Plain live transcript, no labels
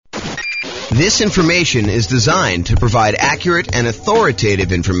This information is designed to provide accurate and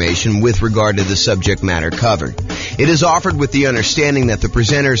authoritative information with regard to the subject matter covered. It is offered with the understanding that the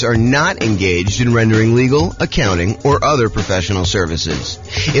presenters are not engaged in rendering legal, accounting, or other professional services.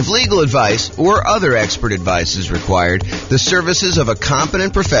 If legal advice or other expert advice is required, the services of a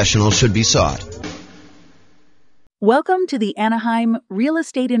competent professional should be sought. Welcome to the Anaheim Real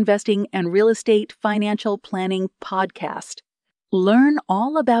Estate Investing and Real Estate Financial Planning Podcast. Learn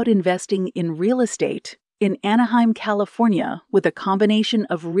all about investing in real estate in Anaheim, California, with a combination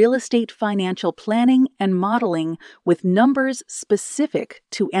of real estate financial planning and modeling with numbers specific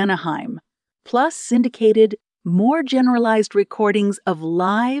to Anaheim, plus syndicated, more generalized recordings of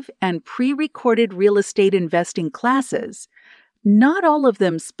live and pre-recorded real estate investing classes, not all of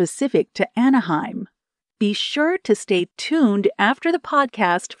them specific to Anaheim. Be sure to stay tuned after the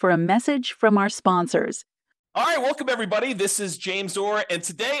podcast for a message from our sponsors. All right, welcome everybody. This is James Orr, and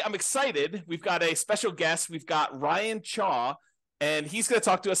today I'm excited. We've got a special guest. We've got Ryan Chaw, and he's going to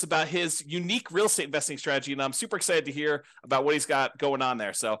talk to us about his unique real estate investing strategy, and I'm super excited to hear about what he's got going on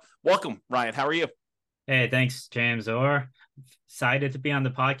there. So welcome, Ryan. How are you? Hey, thanks, James Orr. Excited to be on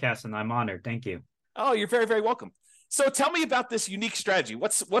the podcast, and I'm honored. Thank you. Oh, you're very, very welcome. So tell me about this unique strategy.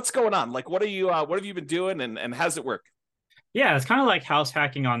 What's going on? Like, what have you been doing, and how does it work? Yeah, it's kind of like house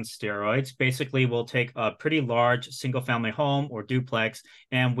hacking on steroids. Basically, we'll take a pretty large single-family home or duplex,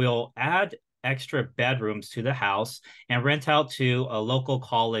 and we'll add extra bedrooms to the house and rent out to a local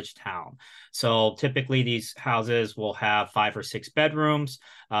college town. So typically, these houses will have 5 or 6 bedrooms,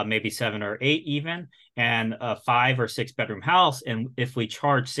 maybe 7 or 8 even, and a 5 or 6 bedroom house. And if we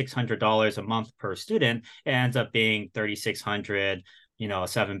charge $600 a month per student, it ends up being $3,600. A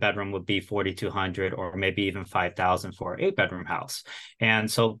 7-bedroom would be $4,200, or maybe even $5,000 for an 8-bedroom house. And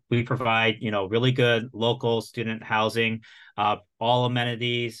so we provide, really good local student housing, all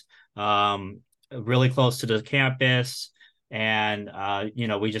amenities, really close to the campus. And,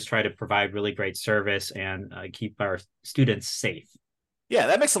 we just try to provide really great service and keep our students safe. Yeah,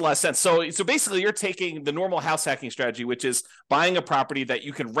 that makes a lot of sense. So basically you're taking the normal house hacking strategy, which is buying a property that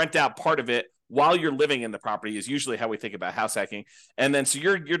you can rent out part of it while you're living in the property, is usually how we think about house hacking. And then so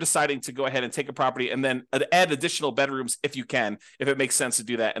you're deciding to go ahead and take a property and then add additional bedrooms if you can, if it makes sense to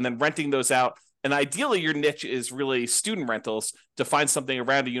do that, and then renting those out. And ideally your niche is really student rentals, to find something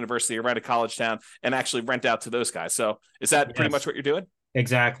around a university, around a college town, and actually rent out to those guys. So is that pretty much what you're doing?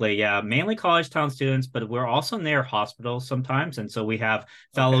 Exactly. Yeah. Mainly college town students, but we're also near hospitals sometimes. And so we have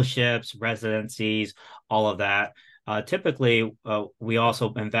fellowships, residencies, all of that. Typically, we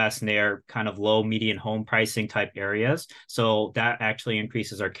also invest near kind of low median home pricing type areas. So that actually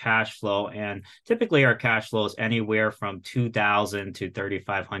increases our cash flow. And typically our cash flow is anywhere from $2,000 to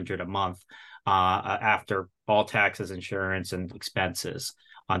 $3,500 a month after all taxes, insurance, and expenses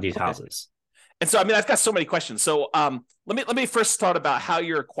on these houses. And so, I've got so many questions. So let me first start about how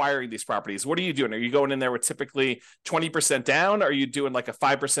you're acquiring these properties. What are you doing? Are you going in there with typically 20% down? Are you doing like a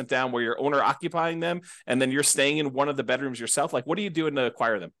 5% down where you're owner occupying them, and then you're staying in one of the bedrooms yourself? Like, what are you doing to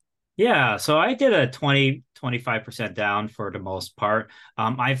acquire them? Yeah, so I did a 25% down for the most part.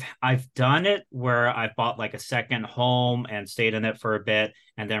 I've done it where I bought like a second home and stayed in it for a bit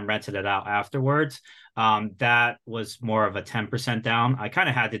and then rented it out afterwards. That was more of a 10% down. I kind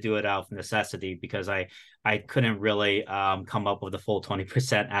of had to do it out of necessity because I couldn't really come up with the full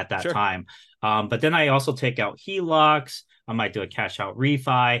 20% at that time. But then I also take out HELOCs. I might do a cash out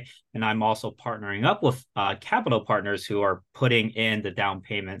refi, and I'm also partnering up with capital partners who are putting in the down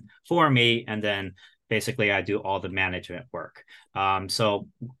payment for me. And then basically I do all the management work. So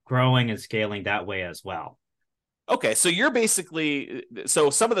growing and scaling that way as well. Okay, so you're basically, so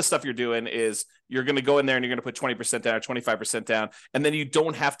some of the stuff you're doing is you're going to go in there and you're going to put 20% down or 25% down, and then you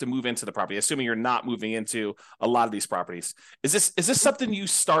don't have to move into the property, assuming you're not moving into a lot of these properties. Is this something you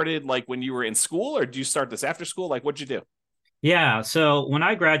started like when you were in school, or do you start this after school? Like, what'd you do? Yeah, so when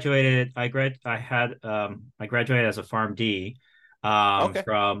I graduated, I graduated as a PharmD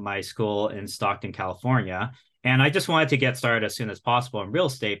from my school in Stockton, California. And I just wanted to get started as soon as possible in real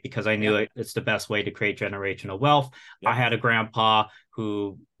estate because I knew it's the best way to create generational wealth. I had a grandpa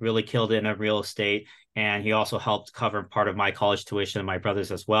who really killed it in real estate, and he also helped cover part of my college tuition and my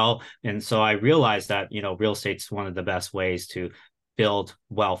brothers as well. And so I realized that, real estate's one of the best ways to build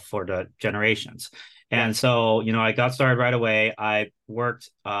wealth for the generations. And so, I got started right away. I worked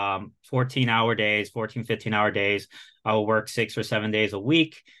 14-hour days, 14, 15-hour days. I will work 6 or 7 days a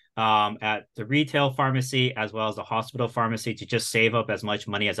week at the retail pharmacy as well as the hospital pharmacy to just save up as much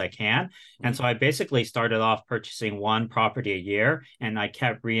money as I can. And so I basically started off purchasing one property a year, and I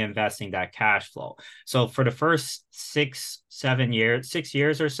kept reinvesting that cash flow. So for the first 6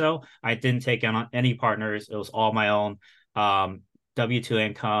 years or so, I didn't take on any partners. It was all my own W-2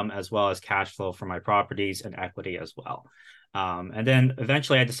 income as well as cash flow for my properties and equity as well. And then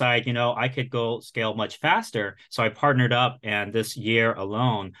eventually I decided, I could go scale much faster. So I partnered up, and this year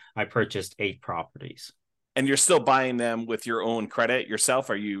alone, I purchased 8 properties. And you're still buying them with your own credit yourself?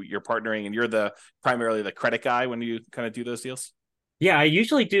 You're partnering and you're primarily the credit guy when you kind of do those deals? Yeah, I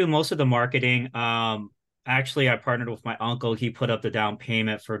usually do most of the marketing. Actually, I partnered with my uncle. He put up the down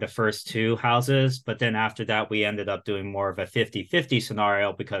payment for the first 2 houses. But then after that, we ended up doing more of a 50-50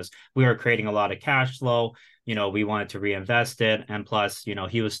 scenario because we were creating a lot of cash flow. We wanted to reinvest it. And plus,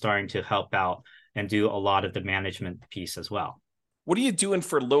 he was starting to help out and do a lot of the management piece as well. What are you doing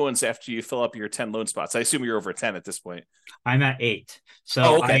for loans after you fill up your 10 loan spots? I assume you're over 10 at this point. I'm at 8.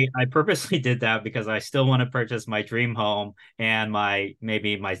 So okay. I purposely did that because I still want to purchase my dream home and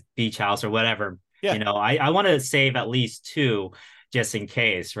maybe my beach house or whatever. Yeah. I want to save at least 2 just in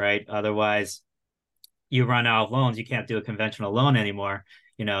case, right? Otherwise, you run out of loans. You can't do a conventional loan anymore.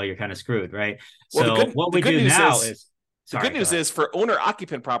 You're kind of screwed, right? Well, so what we do now is the good news is for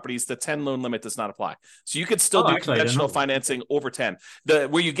owner-occupant properties, the 10 loan limit does not apply. So you could still do conventional financing over 10.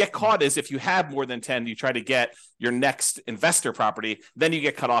 Where you get caught is if you have more than 10, you try to get your next investor property, then you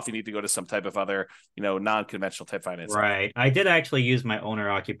get cut off. You need to go to some type of other, non-conventional type financing. Right. I did actually use my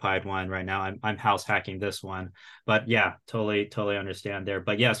owner-occupied one right now. I'm house hacking this one. But yeah, totally understand there.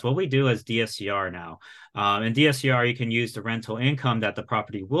 But yes, what we do is DSCR now. In DSCR, you can use the rental income that the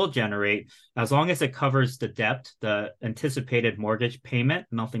property will generate as long as it covers the debt, the anticipated mortgage payment,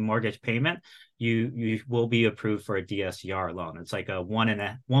 monthly mortgage payment. You will be approved for a DSCR loan. It's like a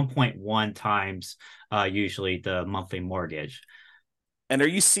 1.1 times usually the monthly mortgage. And are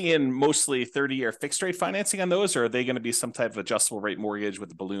you seeing mostly 30-year fixed rate financing on those, or are they going to be some type of adjustable rate mortgage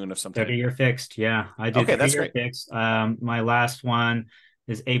with a balloon of some type? 30-year fixed, yeah. I do 30-year fixed. My last one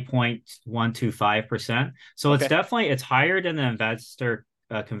is 8.125%. So it's it's higher than the investor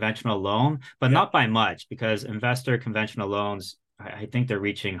conventional loan, but not by much because investor conventional loans, I think they're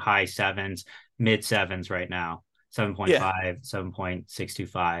reaching high 7s, mid 7s right now, 7.5,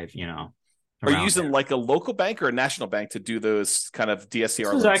 7.625, Are you using like a local bank or a national bank to do those kind of DSCR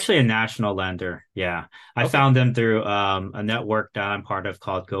loans? This is actually a national lender. Yeah. I found them through a network that I'm part of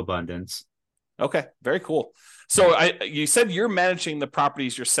called GoBundance. Okay. Very cool. So you said you're managing the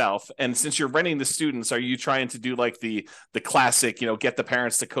properties yourself. And since you're renting the students, are you trying to do like the classic, get the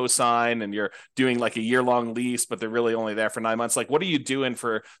parents to co-sign and you're doing like a year-long lease, but they're really only there for 9 months? Like, what are you doing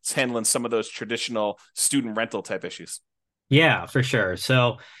for handling some of those traditional student rental type issues? Yeah, for sure.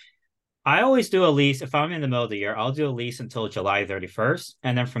 So I always do a lease. If I'm in the middle of the year, I'll do a lease until July 31st.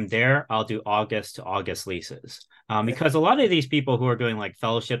 And then from there, I'll do August to August leases. Because a lot of these people who are doing like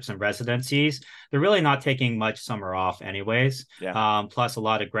fellowships and residencies, they're really not taking much summer off anyways. Yeah. Plus a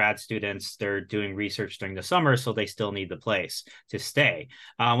lot of grad students, they're doing research during the summer, so they still need the place to stay.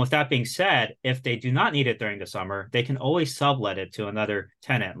 With that being said, if they do not need it during the summer, they can always sublet it to another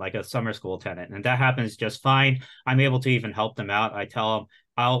tenant, like a summer school tenant. And that happens just fine. I'm able to even help them out. I tell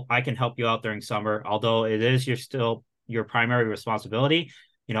them, I can help you out during summer, although it is your primary responsibility.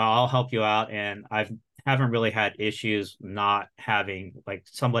 I'll help you out, and haven't really had issues not having like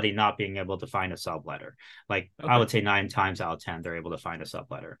somebody not being able to find a subletter. Like I would say 9 times out of 10, they're able to find a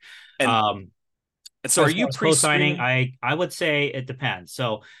subletter. And so are you co-signing? I would say it depends.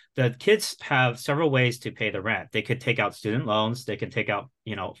 So the kids have several ways to pay the rent. They could take out student loans. They can take out,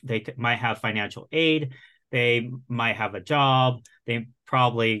 might have financial aid. They might have a job. The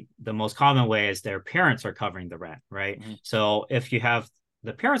most common way is their parents are covering the rent, right? Mm-hmm. So if you have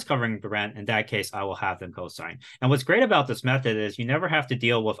the parents covering the rent, in that case, I will have them co-sign. And what's great about this method is you never have to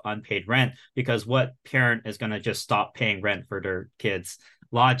deal with unpaid rent because what parent is going to just stop paying rent for their kids'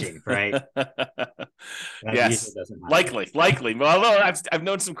 lodging, right? Yes, likely. Well, I've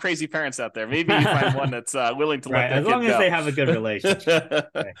known some crazy parents out there. Maybe you find one that's willing to let their as long as they have a good relationship.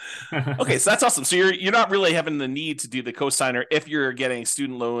 Okay, so that's awesome. So you're not really having the need to do the co-signer if you're getting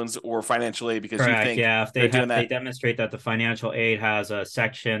student loans or financial aid because you think if they demonstrate that the financial aid has a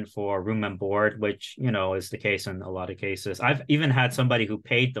section for room and board, which is the case in a lot of cases. I've even had somebody who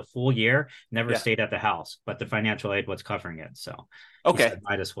paid the full year, never stayed at the house, but the financial aid was covering it. So said,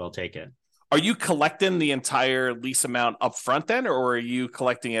 might as well take it. Are you collecting the entire lease amount up front then, or are you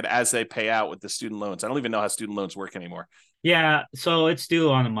collecting it as they pay out with the student loans? I don't even know how student loans work anymore. Yeah, so it's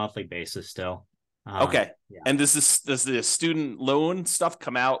due on a monthly basis still. Okay. Yeah. And does the student loan stuff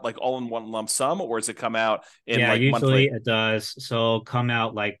come out like all in one lump sum, or does it come out in Yeah, like usually monthly? it does. So come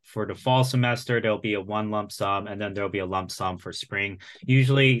out like for the fall semester, there'll be a one lump sum, and then there'll be a lump sum for spring.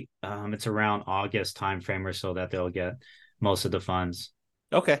 Usually, it's around August timeframe or so that they'll get most of the funds,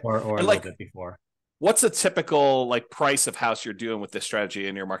 Okay. or a And little like, bit before. what's a typical like price of house you're doing with this strategy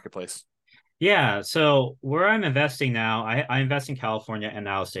in your marketplace? Yeah, so where I'm investing now, I invest in California and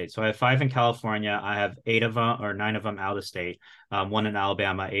out of state. So I have five in California. I have eight of them or nine of them out of state, one in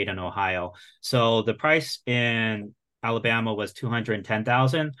Alabama, eight in Ohio. So the price in Alabama was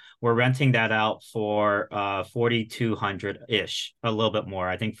 210,000. We're renting that out for 4,200 ish, a little bit more.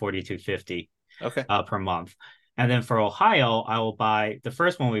 I think 4,250 Okay. per month. And then for Ohio, I will buy the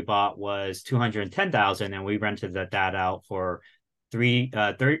first one we bought was 210,000, and we rented that out for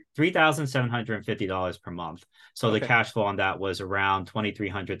 $3,750 per month. So the Okay. cash flow on that was around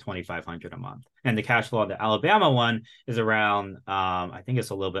 2,300, 2,500 a month. And the cash flow on the Alabama one is around I think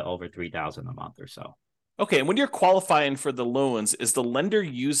it's a little bit over 3,000 a month or so. Okay. And when you're qualifying for the loans, is the lender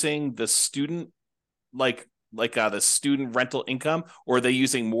using the student like the student rental income, or are they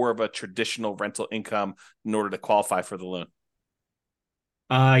using more of a traditional rental income in order to qualify for the loan?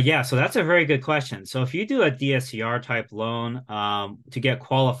 Yeah, so that's a very good question. So if you do a DSCR type loan, to get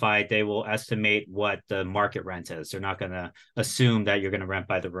qualified, they will estimate what the market rent is. They're not going to assume that you're going to rent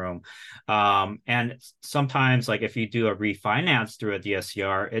by the room. And sometimes, like if you do a refinance through a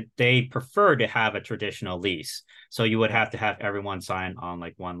DSCR, they prefer to have a traditional lease. So you would have to have everyone sign on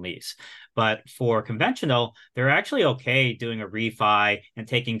like one lease. But for conventional, they're actually okay doing a refi and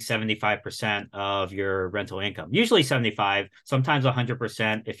taking 75% of your rental income. Usually 75, sometimes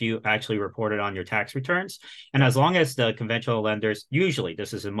 100% if you actually report it on your tax returns. And as long as the conventional lenders, usually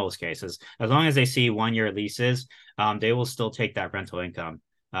this is in most cases, as long as they see 1 year leases, they will still take that rental income.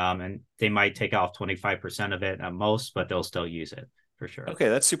 And they might take off 25% of it at most, but they'll still use it for sure. Okay,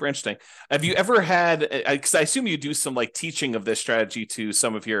 that's super interesting. Have you ever had, because I assume you do some like teaching of this strategy to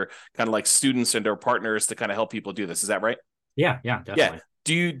some of your kind of like students and or partners to kind of help people do this. Is that right? Yeah, Yeah. definitely.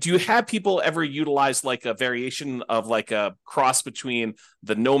 Do you have people ever utilize like a variation of like a cross between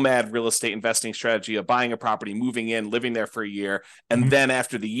the nomad real estate investing strategy of buying a property, moving in, living there for a year, and Mhm. then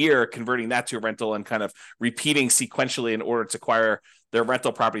after the year converting that to a rental and kind of repeating sequentially in order to acquire their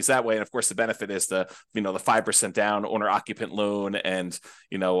rental properties that way? And of course, the benefit is the 5% down owner occupant loan, and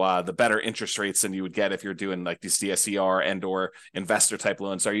the better interest rates than you would get if you're doing like these DSCR and or investor type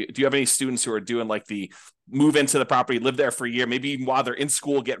loans. Do you have any students who are doing like the move into the property, live there for a year, maybe even while they're in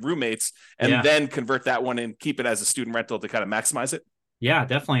school, get roommates, and Yeah. then convert that one and keep it as a student rental to kind of maximize it? Yeah,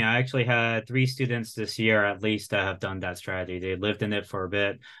 definitely. I actually had three students this year at least that have done that strategy. They lived in it for a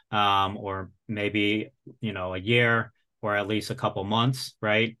bit, or maybe, a year or at least a couple months,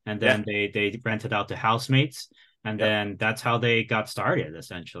 right? And Yeah. then they rented out to housemates, and Yep. then that's how they got started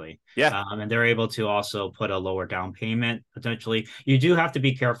essentially. Yeah. And they're able to also put a lower down payment potentially. You do have to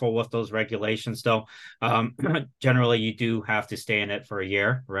be careful with those regulations, though. Um, Generally, you do have to stay in it for a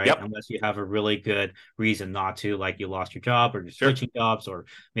year, right? Yep. Unless you have a really good reason not to, like you lost your job or you're Sure. switching jobs, or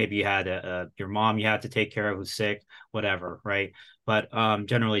maybe you had your mom you had to take care of who's sick, whatever, right? But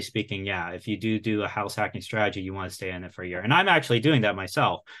generally speaking, yeah, if you do a house hacking strategy, you want to stay in it for a year. And I'm actually doing that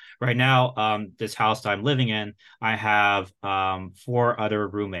myself right now. This house that I'm living in, I have four other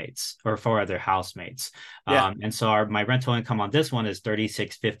roommates or four other housemates, Yeah. and so my rental income on this one is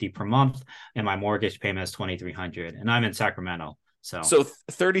 3,650 per month, and my mortgage payment is 2,300, and I'm in Sacramento. So So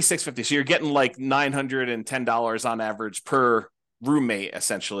 3650. So you're getting like $910 on average per roommate,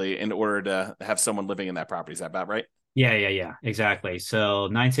 essentially, in order to have someone living in that property. Is that about right? yeah, exactly. So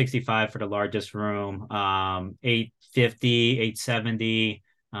 965 for the largest room, 850, 870,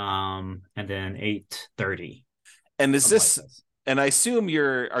 and then 830. And is Something like this, this. and I assume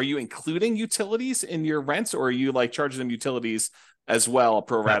are you including utilities in your rents, or are you like charging them utilities as well,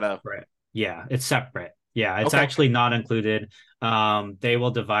 pro rata? Separate. Yeah, it's separate. Yeah, it's Okay. actually not included. They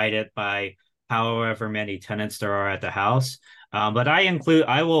will divide it by however many tenants there are at the house. But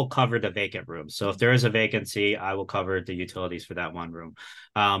I will cover the vacant rooms. So if there is a vacancy, I will cover the utilities for that one room.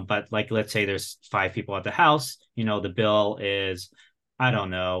 But like, let's say there's five people at the house, the bill is, I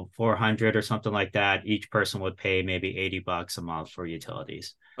don't know, 400 or something like that. Each person would pay maybe $80 a month for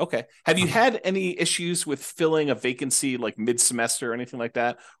utilities. Okay. Have you Um, had any issues with filling a vacancy like mid semester or anything like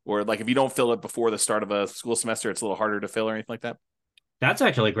that? Or like if you don't fill it before the start of a school semester, it's a little harder to fill or anything like that? That's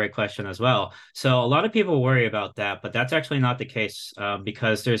actually a great question as well. So a lot of people worry about that, but that's actually not the case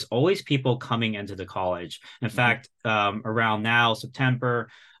because there's always people coming into the college. In Hmm. fact, around now, September,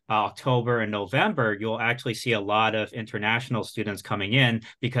 October, and November, you'll actually see a lot of international students coming in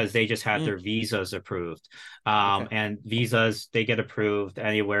because they just had Mm, their visas approved. okay. And visas, they get approved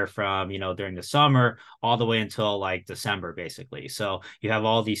anywhere from, during the summer all the way until like December, basically. So you have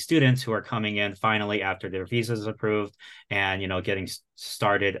all these students who are coming in finally after their visas approved and getting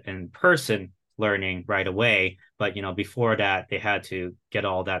started in person learning right away, but before that they had to get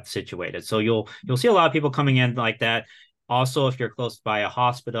all that situated. So you'll see a lot of people coming in like that. Also, if you're close by a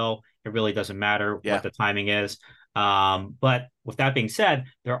hospital, it really doesn't matter what Yeah. the timing is. But with that being said,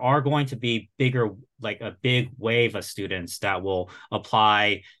 there are going to be like a big wave of students that will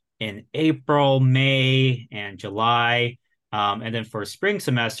apply in April, May, and July. And then for spring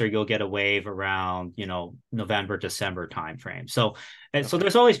semester, you'll get a wave around, November, December timeframe. So Okay.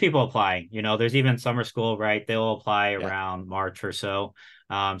 there's always people applying. There's even summer school, right? They'll apply Yeah. around March or so.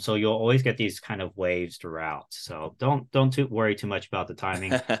 So you'll always get these kind of waves throughout. So don't worry too much about the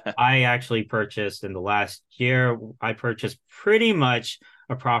timing. I actually purchased in the last year, I purchased pretty much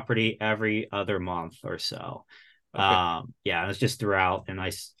a property every other month or so. Okay. Yeah, it's just throughout, and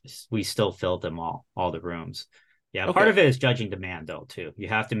we still filled them all the rooms. Yeah, part Okay. of it is judging demand though too. You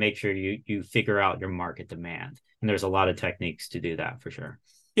have to make sure you figure out your market demand, and there's a lot of techniques to do that for sure.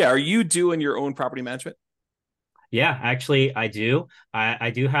 Yeah. Are you doing your own property management? Yeah, actually, I do. I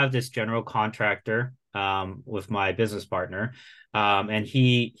do have this general contractor with my business partner, and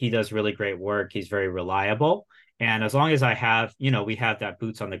he does really great work. He's very reliable, and as long as I have, we have that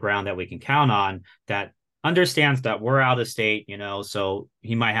boots on the ground that we can count on, that understands that we're out of state, so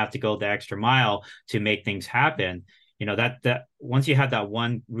he might have to go the extra mile to make things happen. That once you have that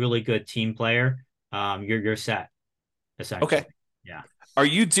one really good team player, you're set Okay. essentially. Yeah. Are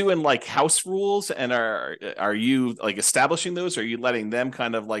you doing like house rules and are you like establishing those? Or are you letting them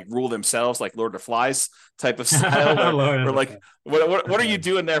kind of like rule themselves, like Lord of the Flies type of style, or Lord of or the like what are you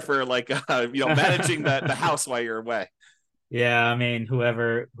doing there for like managing the house while you're away? Yeah, I mean,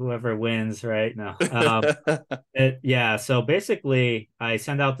 whoever wins, right? No. Yeah, so basically I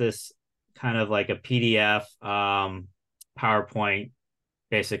send out this kind of like a PDF PowerPoint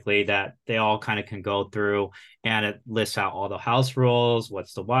basically that they all kind of can go through, and it lists out all the house rules,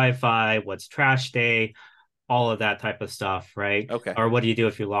 what's the Wi-Fi, what's trash day, all of that type of stuff, right? Okay. Or what do you do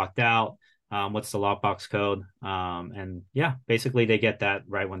if you're locked out? What's the lockbox code? And yeah, basically they get that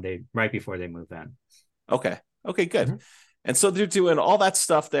right before they move in. Okay. Okay, good. Mhm. And so they're doing all that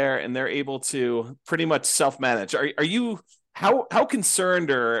stuff there and they're able to pretty much self-manage. Are you how concerned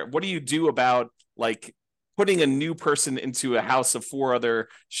or what do you do about like putting a new person into a house of four other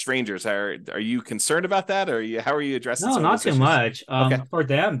strangers? Are you concerned about that? Or how are you addressing No, some of not those too issues? much. Okay. For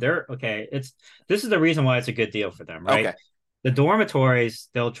them, they're okay. This is the reason why it's a good deal for them, right? Okay. The dormitories,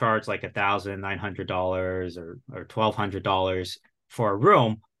 they'll charge like $1,900 or $1,200 for a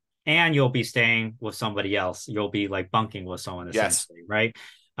room, and you'll be staying with somebody else. You'll be like bunking with someone Yes. essentially, right?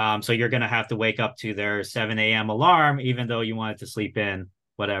 So you're gonna have to wake up to their 7 a.m. alarm, even though you wanted to sleep in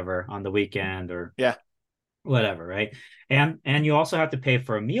whatever on the weekend or Yeah. whatever, right? And you also have to pay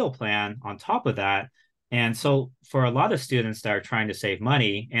for a meal plan on top of that. And so for a lot of students that are trying to save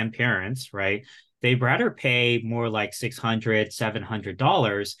money and parents, right, they'd rather pay more like 600,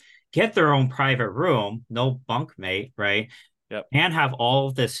 $700, get their own private room, no bunkmate, right? Yep. And have all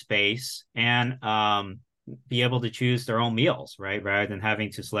of this space and be able to choose their own meals, right? Rather than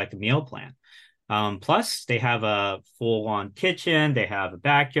having to select a meal plan. Plus, they have a full on kitchen, they have a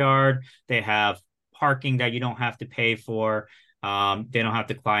backyard, they have parking that you don't have to pay for. They don't have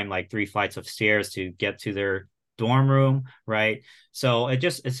to climb like 3 flights of stairs to get to their dorm room, right? So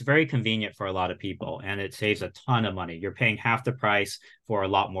it's very convenient for a lot of people and it saves a ton of money. You're paying half the price for a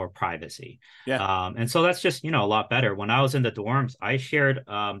lot more privacy. Yeah. And so that's just, a lot better. When I was in the dorms, I shared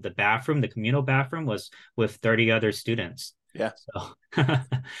the communal bathroom was with 30 other students. Yeah. So it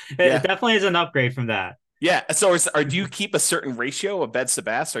Yeah. definitely is an upgrade from that. Yeah. So do you keep a certain ratio of beds to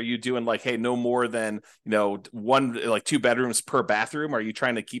baths? Are you doing like, hey, no more than, one, like two bedrooms per bathroom? Are you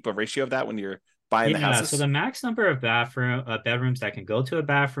trying to keep a ratio of that when you're buying the Yeah, so houses? the max number of bedrooms that can go to a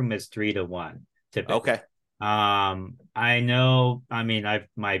bathroom is 3 to 1, typically. Okay. I know, I mean,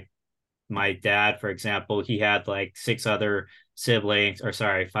 my dad, for example, he had like 6 other siblings, or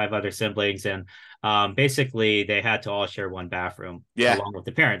sorry, 5 other siblings, and basically they had to all share one bathroom Yeah. along with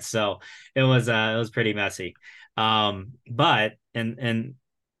the parents. So it was pretty messy. But in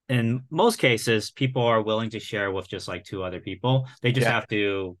most cases, people are willing to share with just like 2 other people. They just Yeah. have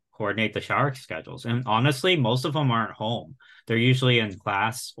to coordinate the shower schedules. And honestly, most of them aren't home. They're usually in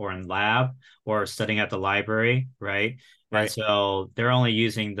class or in lab or studying at the library, right? And Right. so they're only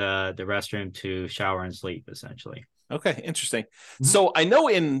using the restroom to shower and sleep, essentially. Okay, interesting. Mhm. So I know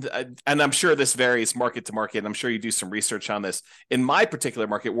and I'm sure this varies market to market. And I'm sure you do some research on this. In my particular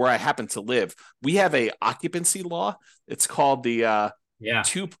market where I happen to live, we have a occupancy law. It's called Yeah.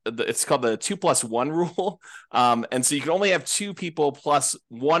 it's called the 2+1 rule. And so you can only have two people plus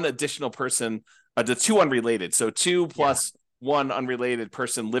one additional person, the two unrelated. So two Yeah. plus one unrelated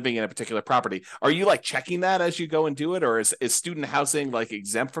person living in a particular property. Are you like checking that as you go and do it, or is student housing like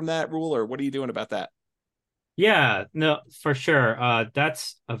exempt from that rule, or what are you doing about that? Yeah, no, for sure.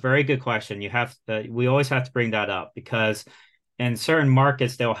 That's a very good question. We always have to bring that up because in certain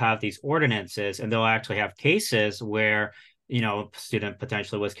markets they'll have these ordinances and they'll actually have cases where, student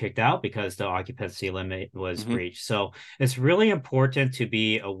potentially was kicked out because the occupancy limit was Mm-hmm. breached. So it's really important to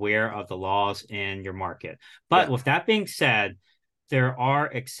be aware of the laws in your market. But Yeah. with that being said, there are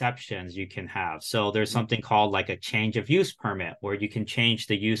exceptions you can have. So there's Mm-hmm. something called like a change of use permit, where you can change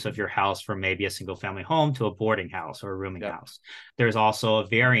the use of your house from maybe a single family home to a boarding house or a rooming Yeah. house. There's also a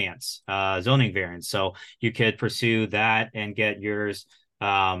variance, zoning variance. So you could pursue that and get yours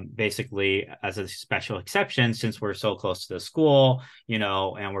basically as a special exception since we're so close to the school,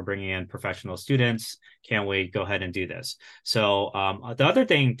 and we're bringing in professional students. Can we go ahead and do this? So the other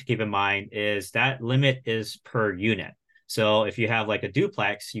thing to keep in mind is that limit is per unit. So if you have like a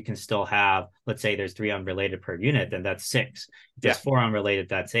duplex, you can still have, let's say there's 3 unrelated per unit, then that's 6. If there's Yeah. 4 unrelated,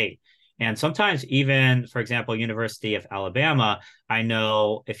 that's 8. And sometimes even, for example, University of Alabama, I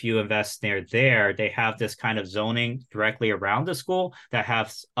know if you invest near there, they have this kind of zoning directly around the school that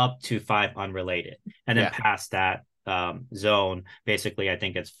has up to 5 unrelated. And then Yeah. past that zone, basically, I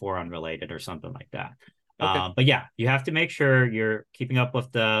think it's 4 unrelated or something like that. Okay. But yeah, you have to make sure you're keeping up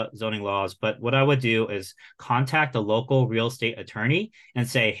with the zoning laws. But what I would do is contact a local real estate attorney and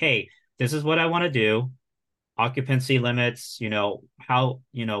say, hey, this is what I want to do. Occupancy limits,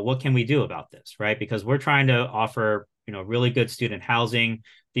 what can we do about this? Right. Because we're trying to offer, really good student housing.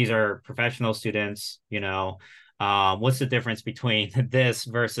 These are professional students, what's the difference between this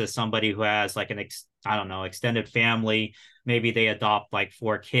versus somebody who has like I don't know, extended family? Maybe they adopt like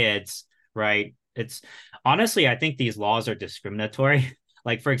 4 kids, right? It's honestly, I think these laws are discriminatory.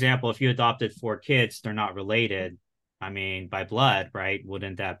 Like, for example, if you adopted 4 kids, they're not related. I mean, by blood, right?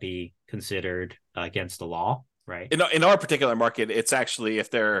 Wouldn't that be considered against the law, right? In our particular market, it's actually if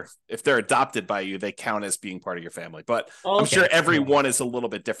they're adopted by you, they count as being part of your family. But Oh, I'm sure okay. every Yeah. one is a little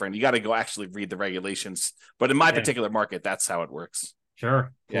bit different. You got to go actually read the regulations. But in my Yeah. particular market, that's how it works.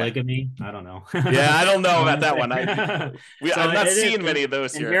 Sure. Yeah. Polygamy. I don't know. Yeah, I don't know about that one. So I'm not it is seeing many of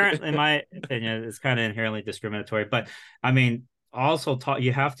those here. inherent, in my opinion, it's kind of inherently discriminatory. But I mean, also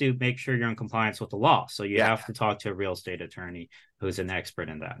you have to make sure you're in compliance with the law. So you Yeah. have to talk to a real estate attorney who's an expert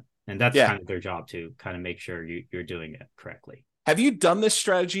in that. And that's Yeah. kind of their job to kind of make sure you're doing it correctly. Have you done this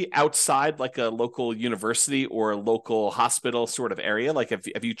strategy outside like a local university or a local hospital sort of area? Like,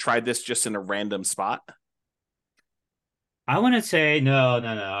 have you tried this just in a random spot? I wouldn't say no,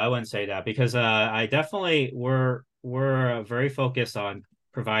 no, no. I wouldn't say that because I definitely we're very focused on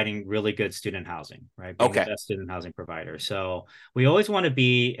providing really good student housing, right? Being the Okay. best student housing provider. So we always want to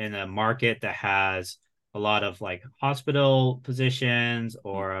be in a market that has a lot of like hospital positions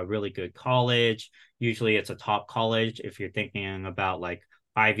or a really good college. Usually it's a top college if you're thinking about like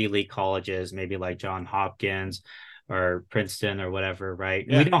Ivy League colleges, maybe like John Hopkins or Princeton or whatever, right?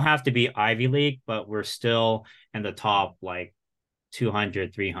 We Yeah. don't have to be Ivy League, but we're still in the top like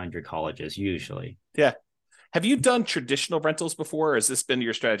 200, 300 colleges usually. Yeah. Have you done traditional rentals before, or has this been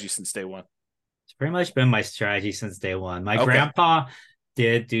your strategy since day one? It's pretty much been my strategy since day one. My Okay. grandpa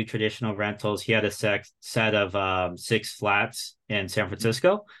did do traditional rentals. He had a set of 6 flats in San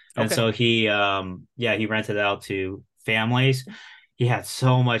Francisco. And Okay. so he rented it out to families. He had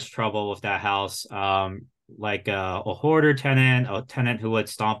so much trouble with that house. Like a hoarder tenant, a tenant who would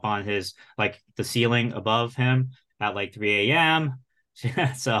stomp on his like the ceiling above him at like 3 a.m.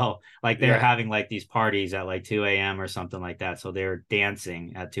 So like they're Yeah. having like these parties at like 2 a.m. or something like that. So they're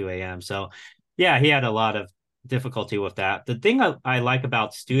dancing at 2 a.m. So yeah, he had a lot of difficulty with that. The thing I like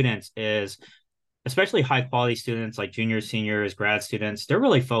about students is especially high quality students like juniors, seniors, grad students, they're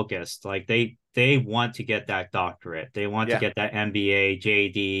really focused. Like they want to get that doctorate. They want to Yeah. get that MBA,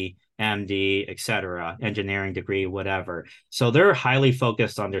 JD, MD, etc., engineering degree, whatever. So they're highly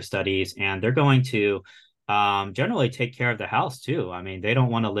focused on their studies and they're going to generally take care of the house too. I mean, they don't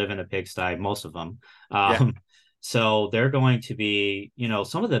want to live in a pigsty, most of them. Yeah. So they're going to be,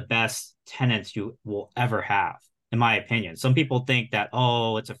 some of the best tenants you will ever have. in my opinion. Some people think that,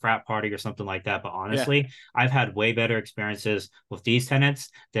 oh, it's a frat party or something like that. But Yeah. honestly, I've had way better experiences with these tenants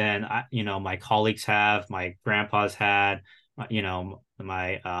than my colleagues have, my grandpa's had,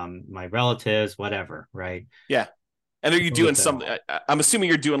 my relatives, whatever, right? Yeah. And are you Totally doing better some? off. I'm assuming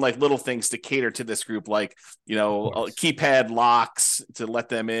you're doing like little things to cater to this group, like Of course. keypad locks to let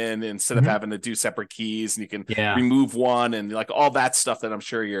them in instead of Mhm. having to do separate keys, and you can Yeah. remove one, and like all that stuff that I'm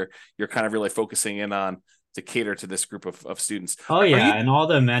sure you're kind of really focusing in on to cater to this group of students. Oh Are yeah, you and all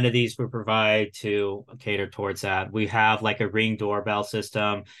the amenities we provide to cater towards that. We have like a Ring doorbell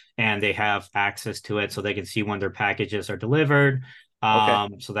system, and they have access to it so they can see when their packages are delivered.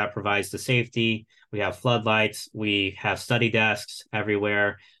 okay? So that provides the safety. We have floodlights. We have study desks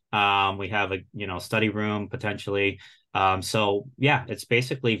everywhere. We have a study room potentially. So yeah, it's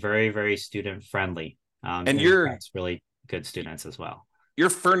basically very, very student friendly, And and that's really good students as well. you're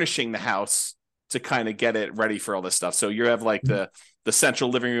furnishing the house to kind of get it ready for all this stuff. So you have like the central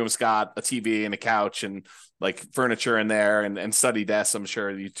living room's got a TV and a couch and like furniture in there and study desks. I'm sure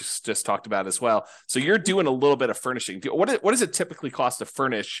you just talked about as well. So you're doing a little bit of furnishing. What does it typically cost to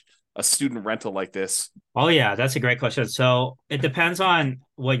furnish a student rental like this? Oh yeah, that's a great question. So it depends on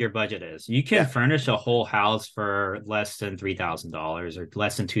what your budget is. You can Yeah. furnish a whole house for less than $3,000 or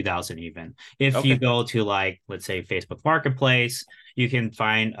less than 2,000 even. If you Okay. go to like, let's say Facebook Marketplace, you can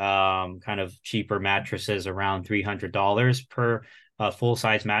find kind of cheaper mattresses around $300 per full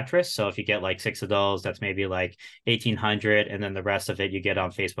size mattress. So if you get like six of those, that's maybe like 1,800, and then the rest of it you get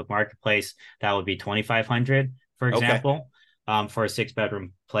on Facebook Marketplace, that would be 2,500, for Okay. example, for a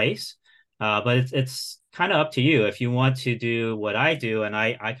six-bedroom place. But it's kind of up to you if you want to do what I do, and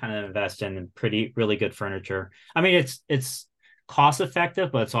I kind of invest in really good furniture. I mean, it's cost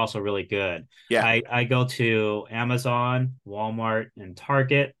effective, but it's also really good. Yeah. I go to Amazon, Walmart, and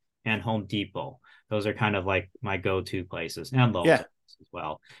Target and Home Depot. Those are kind of like my go-to places, and Lowe's Yeah. as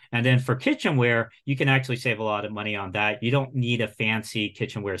well. And then for kitchenware, you can actually save a lot of money on that. You don't need a fancy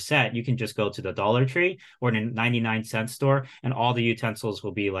kitchenware set. You can just go to the Dollar Tree or the 99-cent store, and all the utensils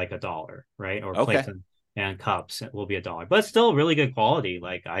will be like $1, right? Or plates Okay. and cups will be $1, but it's still really good quality.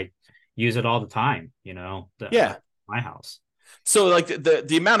 Like I use it all the time, Yeah. my house. So like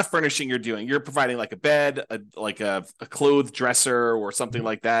the amount of furnishing you're doing, you're providing like a bed, a clothes dresser or something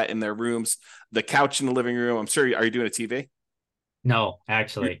like that in their rooms, the couch in the living room. I'm sure. Are you doing a TV? No, You're,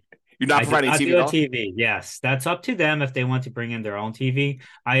 actually, you're not I do providing not TV at do a all? TV. Yes, that's up to them if they want to bring in their own TV.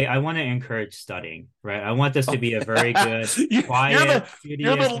 I want to encourage studying, right? I want this to Oh. be a very good, You're quiet, the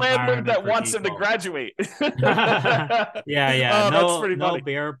studious landlord environment that for wants them to people. graduate. Yeah. Oh, that's No, pretty no funny.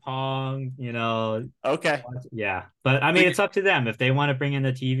 bear pong, Okay. Yeah. But I So mean, it's up to them. If they want to bring in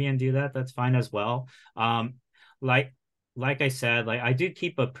the TV and do that, that's fine as well. Like like I said, like I do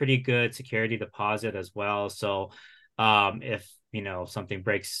keep a pretty good security deposit as well. So if something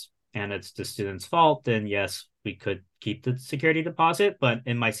breaks and it's the student's fault, then yes, we could keep the security deposit. But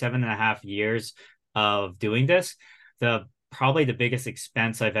in my 7.5 years of doing this, the probably the biggest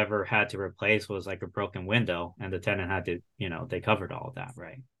expense I've ever had to replace was like a broken window, and the tenant had to, they covered all of that,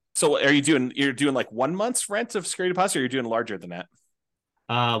 right? so you're doing like 1 month's rent of security deposit, or you're doing larger than that?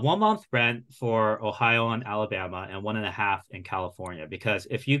 1 month rent for Ohio and Alabama, and 1.5 in California. Because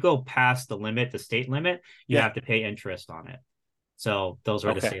if you go past the limit, the state limit, you Yeah. have to pay interest on it. So those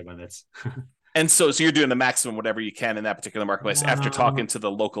are the Okay. state limits. And so you're doing the maximum whatever you can in that particular marketplace after Uh, talking to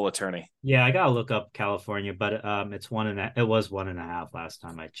the local attorney. yeah, I gotta look up California, but it was 1.5 last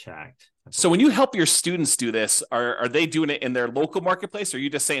time I checked, I So when believe. you help your students do this, are they doing it in their local marketplace? Or are you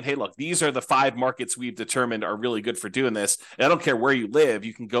just saying, hey, look, these are the 5 markets we've determined are really good for doing this. And I don't care where you live,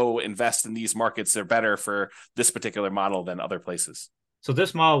 you can go invest in these markets. They're better for this particular model than other places. So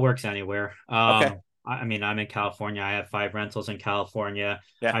this model works anywhere. Okay. I mean, I'm in California. I have 5 rentals in California.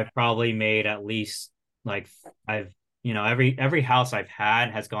 Yeah. I've probably made at least like I've every house I've had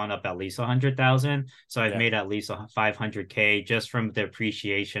has gone up at least 100,000. So I've Yeah. made at least 500K just from the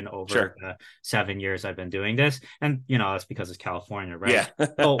appreciation over Sure. the 7 years I've been doing this. And that's because it's California, right? Yeah.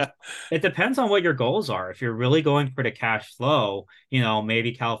 So it depends on what your goals are. If you're really going for the cash flow,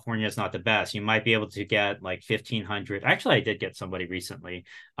 maybe California is not the best. You might be able to get like 1,500. Actually, I did get somebody recently,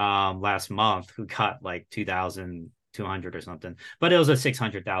 last month, who got like 2,200 or something, but it was a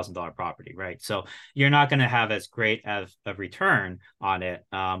 $600,000 property, right? So you're not going to have as great of a return on it,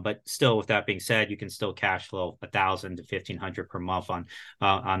 but still, with that being said, you can still cash flow 1,000 to 1,500 per month on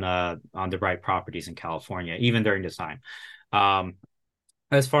the right properties in California, even during this time.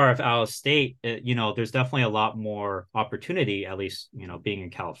 As far as out of state, there's definitely a lot more opportunity, at least, being in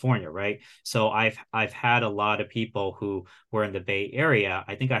California, right? So I've had a lot of people who were in the Bay Area.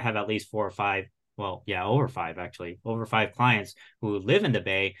 I think I have at least 4 or 5, over five actually, over five clients who live in the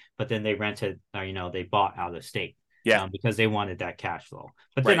Bay, but then they rented, they bought out of state. Yeah. Because they wanted that cash flow.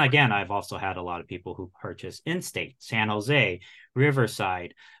 But Right. then again, I've also had a lot of people who purchase in-state, San Jose,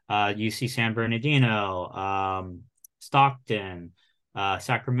 Riverside, UC San Bernardino, Stockton,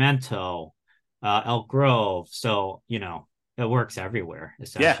 Sacramento, Elk Grove. So, it works everywhere,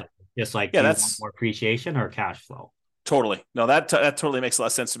 essentially. Just like, do you want more appreciation or cash flow? Totally. No, that totally makes a lot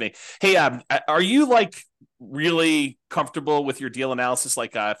of sense to me. Hey, are you like really comfortable with your deal analysis?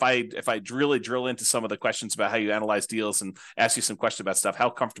 Like, if I really drill into some of the questions about how you analyze deals and ask you some questions about stuff, how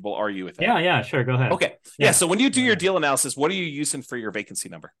comfortable are you with that? Yeah, sure. Go ahead. Okay. Yeah. So when you do your deal analysis, what are you using for your vacancy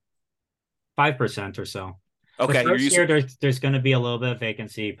number? 5% or so. Okay. The first year, there's going to be a little bit of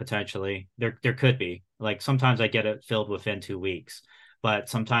vacancy potentially. There could be. Like sometimes I get it filled within 2 weeks, but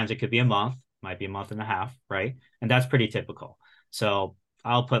sometimes it could be a month, might be a month and a half, right? And that's pretty typical. So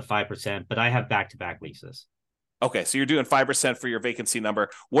I'll put 5%, but I have back-to-back leases. Okay, so you're doing 5% for your vacancy number.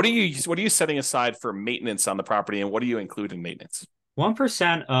 What are you setting aside for maintenance on the property, and what do you include in maintenance?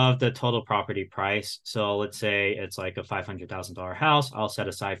 1% of the total property price. So let's say it's like a $500,000 house. I'll set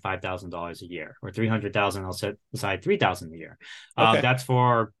aside $5,000 a year, or 300,000. I'll set aside 3,000 a year. Okay. That's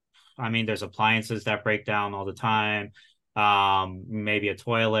for. There's appliances that break down all the time. Maybe a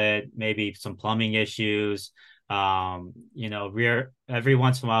toilet, maybe some plumbing issues. Every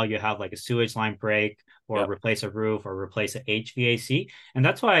once in a while you have like a sewage line break, or replace a roof, or replace a HVAC. And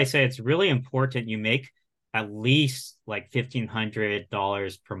that's why I say it's really important you make at least like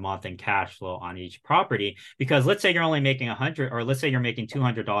 $1,500 per month in cash flow on each property. Because let's say you're only making $100, or let's say you're making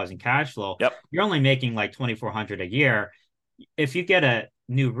 $200 in cash flow. You're only making like $2,400 a year. If you get a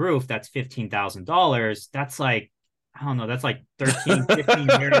new roof, that's $15,000. That's like, I don't know, that's like 13, 15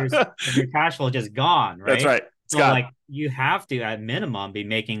 years of your cash flow just gone, right? That's right. So like you have to at minimum be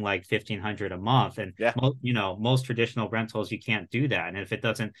making like $1,500 a month, and most traditional rentals you can't do that. And if it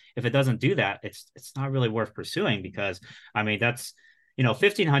doesn't do that, it's not really worth pursuing, because that's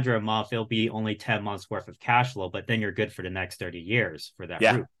 $1,500 a month. It'll be only 10 months worth of cash flow, but then you're good for the next 30 years for that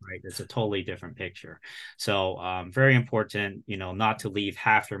roof, right? It's a totally different picture. So very important, not to leave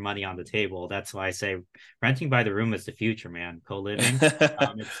half your money on the table. That's why I say renting by the room is the future, man. Co-living,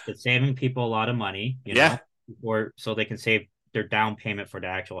 it's saving people a lot of money, or so they can save their down payment for the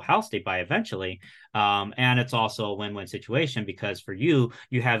actual house they buy eventually. And it's also a win-win situation, because for you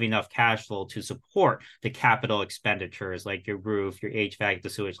have enough cash flow to support the capital expenditures like your roof, your HVAC, the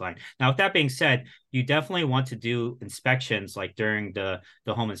sewage line. Now, with that being said, you definitely want to do inspections like during the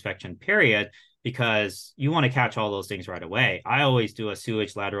home inspection period, because you want to catch all those things right away. I always do a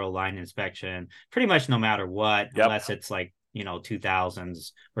sewage lateral line inspection pretty much no matter what, unless it's like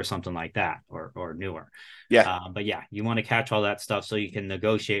 2000s or something like that, or newer. But you want to catch all that stuff so you can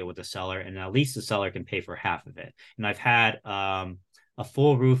negotiate with the seller, and at least the seller can pay for half of it. And I've had a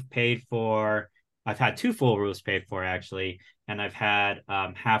full roof paid for. I've had 2 full roofs paid for actually, and I've had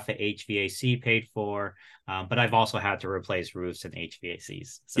half the HVAC paid for. But I've also had to replace roofs and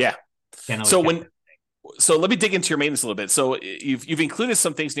HVACs. So let me dig into your maintenance a little bit. So you've included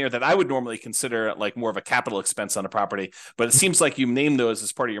some things in here that I would normally consider like more of a capital expense on a property, but it seems like you named those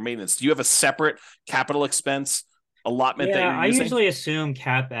as part of your maintenance. Do you have a separate capital expense allotment that you're using? I usually assume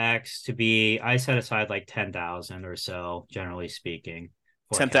CapEx to be, I set aside like 10,000 or so, generally speaking.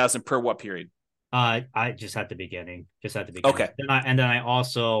 10,000 per what period? I just at the beginning. Okay. Then I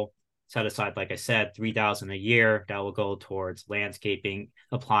also set aside, like I said, 3,000 a year that will go towards landscaping,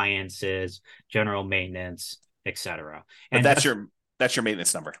 appliances, general maintenance, etc. And that's your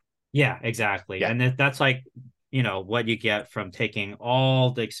maintenance number. Yeah, exactly. And that's like, what you get from taking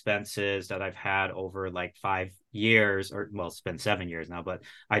all the expenses that I've had over like 5 years, or well, it's been 7 years now, but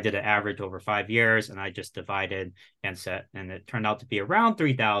I did an average over 5 years, and I just divided and set, and it turned out to be around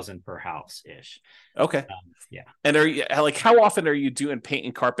 3,000 per house ish. Okay. And how often are you doing paint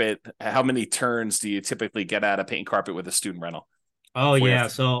and carpet? How many turns do you typically get out of paint and carpet with a student rental? Oh, yeah.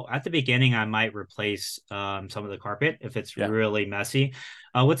 So at the beginning, I might replace some of the carpet if it's really messy.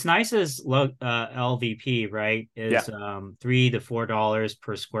 What's nice is LVP, right, is $3 to $4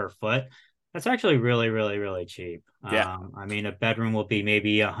 per square foot. That's actually really, really, really cheap. A bedroom will be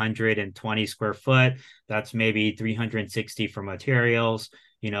maybe 120 square foot. That's maybe 360 for materials.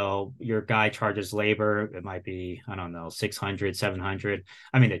 Your guy charges labor. It might be, I don't know, 600, 700.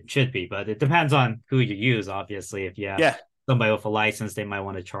 It should be, but it depends on who you use, obviously. If you have somebody with a license, they might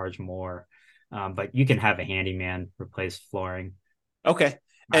want to charge more. But you can have a handyman replace flooring. Okay.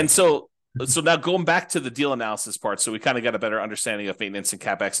 And so now going back to the deal analysis part, so we kind of got a better understanding of maintenance and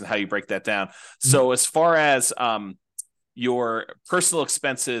CapEx and how you break that down. So as far as your personal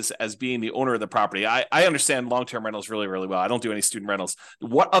expenses as being the owner of the property. I understand long-term rentals really, really well. I don't do any student rentals.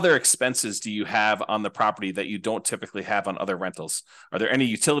 What other expenses do you have on the property that you don't typically have on other rentals? Are there any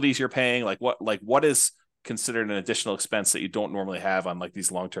utilities you're paying? Like what is considered an additional expense that you don't normally have on like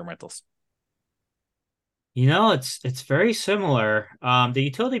these long-term rentals? It's very similar. The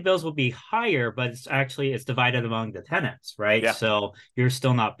utility bills will be higher, but it's divided among the tenants, right? Yeah. So you're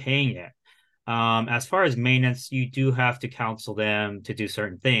still not paying it. As far as maintenance, you do have to counsel them to do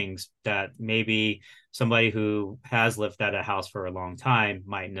certain things that maybe somebody who has lived at a house for a long time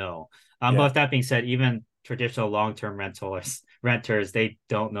might know. But with that being said, even traditional long-term renters, they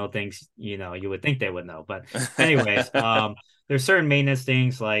don't know things, you would think they would know. But anyways, there's certain maintenance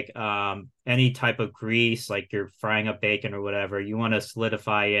things like any type of grease, like you're frying up bacon or whatever, you want to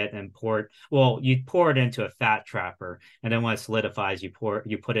solidify it and you pour it into a fat trapper, and then when it solidifies, you put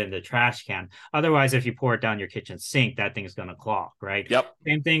it in the trash can. Otherwise, if you pour it down your kitchen sink, that thing's going to clog, right? Yep.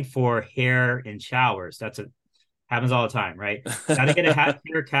 Same thing for hair in showers. Happens all the time, right? Got to get a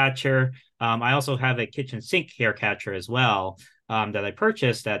hair catcher. I also have a kitchen sink hair catcher as well, that I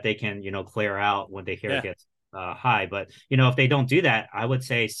purchased that they can, clear out when the hair gets high. But if they don't do that, I would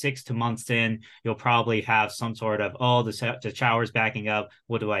say 6 to months in, you'll probably have some sort of the shower's backing up.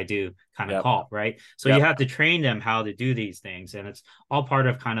 What do I do? Kind of call, right? So you have to train them how to do these things, and it's all part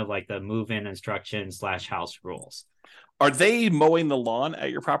of kind of like the move-in instruction / house rules. Are they mowing the lawn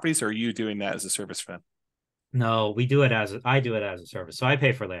at your properties, or are you doing that as a service for them? No, I do it as a service. So I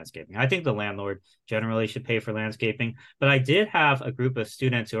pay for landscaping. I think the landlord generally should pay for landscaping, but I did have a group of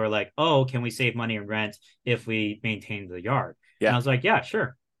students who are like, "Oh, can we save money in rent if we maintain the yard?" Yeah. And I was like, "Yeah,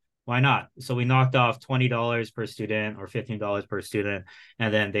 sure. Why not?" So we knocked off $20 per student or $15 per student,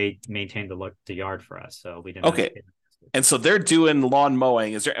 and then they maintained the yard for us. So we didn't. Okay. And so they're doing lawn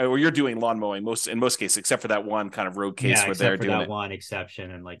mowing. Or you're doing lawn mowing in most cases, except for that one kind of road case where they're doing that one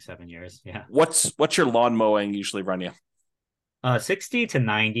exception in like 7 years. Yeah. What's your lawn mowing usually run you? 60 to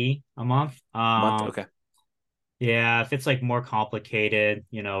 90 a month. Month? Okay. Yeah, if it's like more complicated,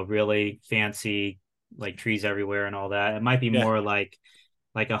 really fancy, like trees everywhere and all that, it might be more like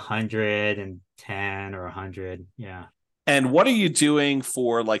 110 or 100. Yeah. And what are you doing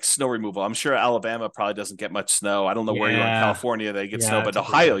for like snow removal? I'm sure Alabama probably doesn't get much snow. I don't know where you are in California they get snow, but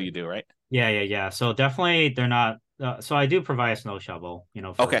Ohio you do, right? Yeah. So definitely they're not. So I do provide a snow shovel,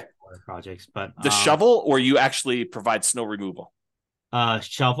 for projects, but the shovel, or you actually provide snow removal?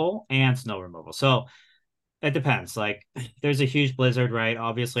 Shovel and snow removal. So it depends. Like there's a huge blizzard, right?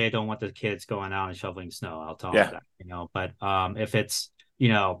 Obviously, I don't want the kids going out and shoveling snow. I'll tell them that, But if it's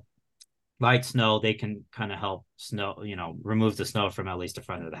light snow, they can kind of help remove the snow from at least the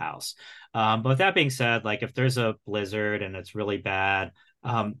front of the house. But with that being said, like if there's a blizzard and it's really bad,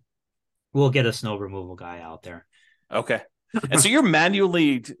 we'll get a snow removal guy out there. Okay. And so you're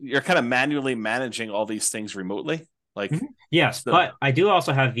kind of manually managing all these things remotely? Like yes, but I do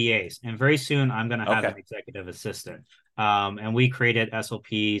also have VAs, and very soon I'm going to have an executive assistant. And we created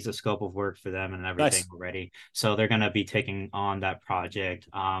SOPs, a scope of work for them and everything already. So they're going to be taking on that project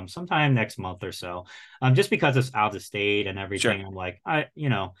sometime next month or so. Just because it's out of state and everything, I'm like,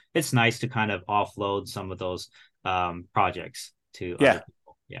 it's nice to kind of offload some of those projects to other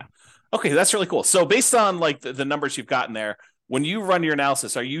people. Yeah. Okay, that's really cool. So based on like the numbers you've gotten there, when you run your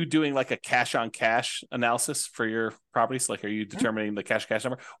analysis, are you doing like a cash on cash analysis for your properties? Like, are you determining the cash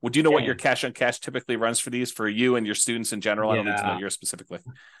number? Well, do you know what your cash on cash typically runs for these for you and your students in general? I don't need to know yours specifically.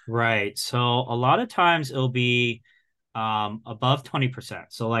 Right. So a lot of times it'll be above 20%.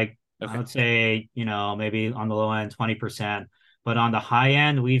 So like I would say, maybe on the low end, 20%, but on the high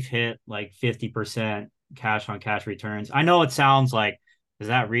end, we've hit like 50% cash on cash returns. I know it sounds like, is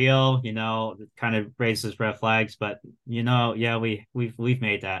that real? It kind of raises red flags, but we've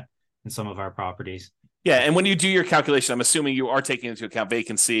made that in some of our properties. Yeah, and when you do your calculation, I'm assuming you are taking into account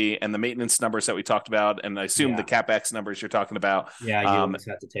vacancy and the maintenance numbers that we talked about, and I assume the CapEx numbers you're talking about. Yeah, you always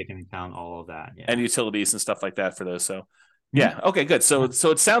have to take into account all of that. Yeah. And utilities and stuff like that for those. So yeah. Okay, good. So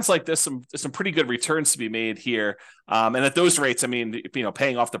it sounds like there's some pretty good returns to be made here. And at those rates, I mean,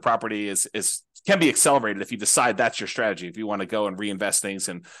 paying off the property is can be accelerated if you decide that's your strategy. If you want to go and reinvest things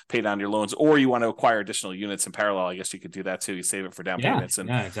and pay down your loans, or you want to acquire additional units in parallel, I guess you could do that too. You save it for down payments. And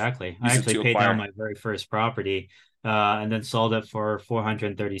exactly. I actually paid down my very first property and then sold it for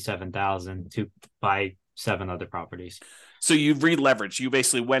 $437,000 to buy 7 other properties. So you re-leveraged. You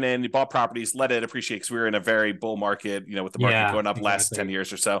basically went in, you bought properties, let it appreciate because we were in a very bull market, with the market going up last 10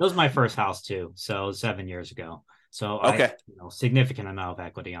 years or so. That was my first house too. So 7 years ago. So significant amount of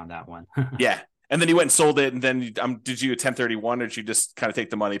equity on that one. Yeah. And then you went and sold it, and then did you 1031, or did you just kind of take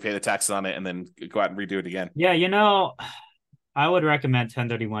the money, pay the taxes on it, and then go out and redo it again? Yeah, I would recommend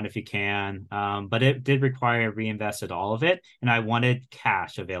 1031 if you can, but it did require reinvested all of it, and I wanted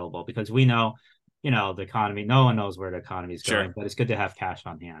cash available because we know, the economy. No one knows where the economy is going, but it's good to have cash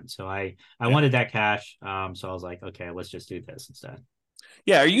on hand. So I wanted that cash, so I was like, okay, let's just do this instead.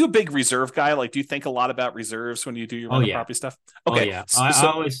 Yeah, are you a big reserve guy? Like, do you think a lot about reserves when you do your rental property stuff? Okay, yeah. I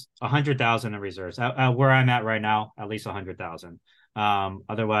always 100,000 in reserves. Where I'm at right now, at least 100,000.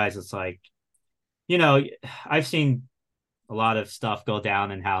 Otherwise, it's like, I've seen a lot of stuff go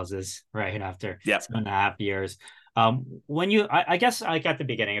down in houses right after 2.5 years. I guess like at the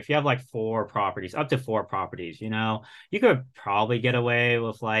beginning, if you have like up to four properties, you could probably get away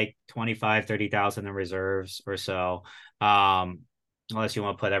with like 25-30,000 in reserves or so. Unless you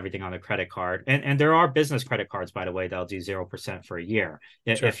want to put everything on a credit card. And there are business credit cards, by the way, that'll do 0% for a year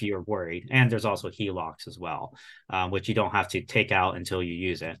if you're worried. And there's also HELOCs as well, which you don't have to take out until you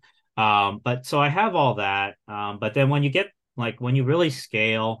use it. But so I have all that. But then when you really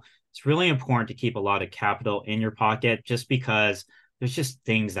scale, it's really important to keep a lot of capital in your pocket just because there's just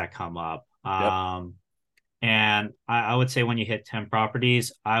things that come up. And I would say when you hit 10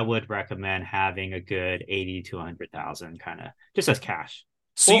 properties, I would recommend having a good 80 to 100,000 kind of just as cash.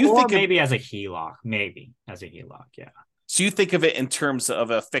 So you think maybe as a HELOC, yeah. So you think of it in terms of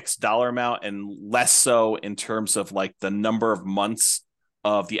a fixed dollar amount and less so in terms of like the number of months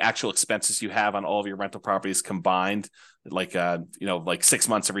of the actual expenses you have on all of your rental properties combined, like like 6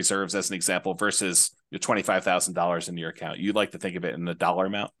 months of reserves as an example versus your $25,000 in your account. You like to think of it in the dollar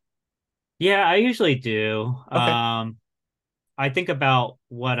amount? Yeah, I usually do. Okay. I think about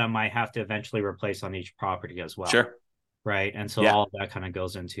what I might have to eventually replace on each property as well. Sure. Right. And so all of that kind of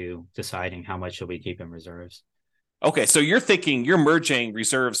goes into deciding how much should we keep in reserves. Okay. So you're merging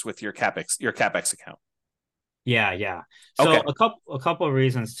reserves with your CapEx account. Yeah. So a couple of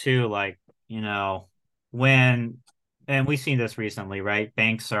reasons too, like, and we've seen this recently, right?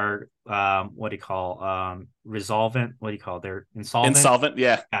 Banks are resolvent. What do you call it? They're insolvent. Insolvent,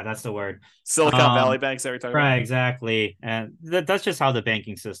 yeah. Yeah, that's the word. Silicon Valley banks that we're talking about. Right, exactly. And that's just how the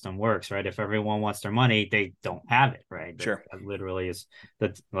banking system works, right? If everyone wants their money, they don't have it, right? Sure. That literally is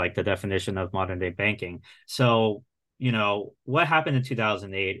the definition of modern day banking. So, what happened in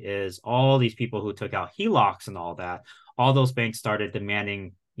 2008 is all these people who took out HELOCs and all those banks started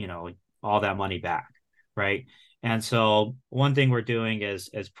demanding, all that money back, right? And so one thing we're doing is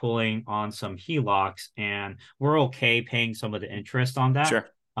pulling on some HELOCs, and we're okay paying some of the interest on that. Sure.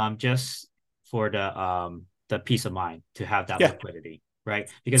 Just for the peace of mind to have that liquidity, right?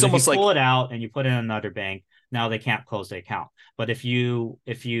 Because it's if you pull it out and you put it in another bank, now they can't close the account. But if you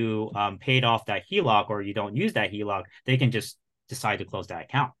paid off that HELOC or you don't use that HELOC, they can just decide to close that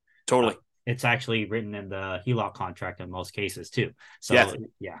account. Totally. It's actually written in the HELOC contract in most cases too. So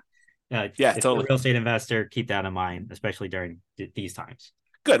yeah. If totally. you're a real estate investor, keep that in mind, especially during these times.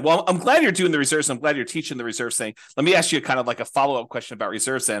 Good. Well, I'm glad you're doing the reserves. I'm glad you're teaching the reserves thing. Let me ask you kind of like a follow-up question about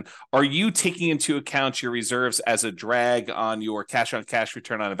reserves then. Are you taking into account your reserves as a drag on your cash-on-cash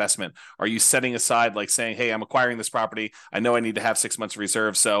return on investment? Are you setting aside like saying, hey, I'm acquiring this property. I know I need to have 6 months of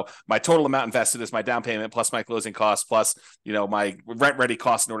reserves. So my total amount invested is my down payment plus my closing costs plus, my rent-ready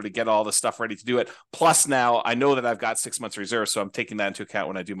costs in order to get all the stuff ready to do it. Plus now I know that I've got 6 months of reserves. So I'm taking that into account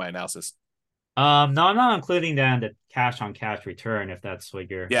when I do my analysis. No, I'm not including that in the cash on cash return if that's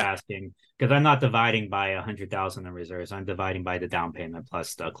what you're asking, because I'm not dividing by 100,000 in reserves. I'm dividing by the down payment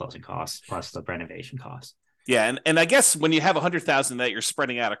plus the closing costs plus the renovation costs. Yeah, and I guess when you have 100,000 that you're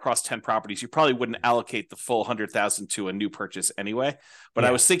spreading out across 10 properties, you probably wouldn't allocate the full 100,000 to a new purchase anyway. But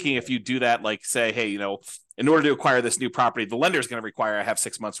I was thinking if you do that, like say, hey, in order to acquire this new property, the lender is going to require I have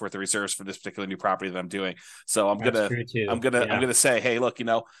 6 months worth of reserves for this particular new property that I'm doing. So I'm gonna say, hey, look,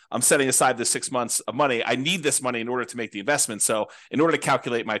 I'm setting aside this 6 months of money. I need this money in order to make the investment. So in order to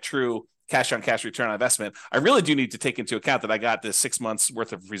calculate my true cash on cash return on investment, I really do need to take into account that I got this 6 months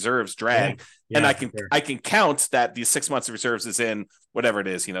worth of reserves drag, and I can count that these 6 months of reserves is in whatever it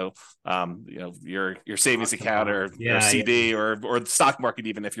is, your savings account or CD or the stock market,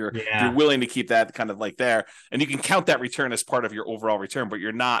 even if you're willing to keep that kind of like there, and you can count that return as part of your overall return, but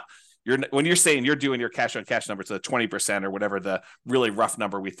when you're saying you're doing your cash on cash number to 20% or whatever the really rough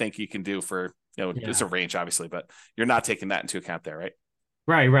number we think you can do for, it's a range obviously, but you're not taking that into account there, right?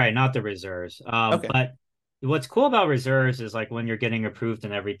 Right. Not the reserves. Okay. But What's cool about reserves is like when you're getting approved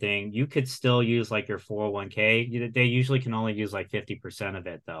and everything, you could still use like your 401k. They usually can only use like 50% of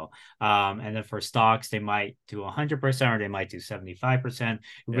it though. And then for stocks, they might do 100% or they might do 75%. It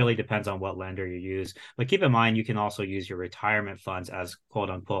Yeah. really depends on what lender you use. But keep in mind, you can also use your retirement funds as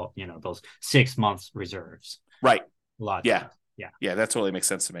quote unquote, those 6 months reserves. Right. A lot of Yeah. times. Yeah. Yeah. That totally makes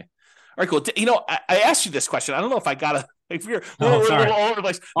sense to me. All right, cool. I asked you this question. I don't know if I got a. If Oh, we're a little sorry. all over the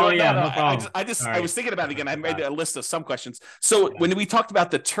place. Oh No, no, yeah, no. no problem. I Sorry. was thinking about it again. I made Forgot. a list of some questions. So Yeah. when we talked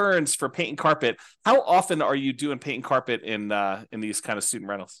about the turns for paint and carpet, how often are you doing paint and carpet in these kind of student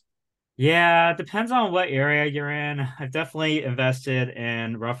rentals? Yeah, it depends on what area you're in. I've definitely invested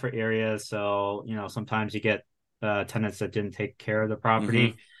in rougher areas. So, sometimes you get tenants that didn't take care of the Mm-hmm.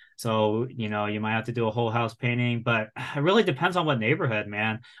 property. So, you might have to do a whole house painting, but it really depends on what neighborhood,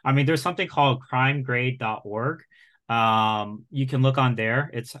 man. I mean, there's something called crimegrade.org. You can look on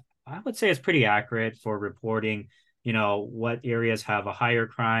there. I would say it's pretty accurate for reporting, what areas have a higher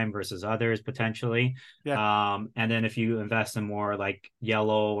crime versus others potentially. Yeah. And then if you invest in more like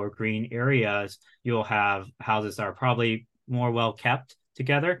yellow or green areas, you'll have houses that are probably more well kept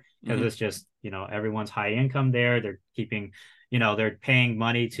together because Mm-hmm. it's just, everyone's high income there. They're keeping, they're paying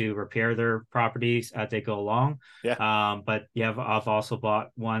money to repair their properties as they go along. Yeah. But yeah, I've also bought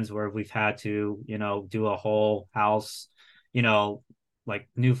ones where we've had to, do a whole house, you know, like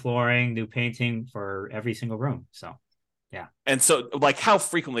new flooring, new painting for every single room. So yeah. And so, like, how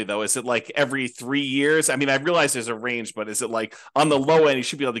frequently though? Is it like every 3 years? I mean, I realize there's a range, but is it like on the low end, you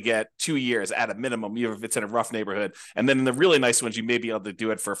should be able to get 2 years at a minimum, even if it's in a rough neighborhood, and then in the really nice ones, you may be able to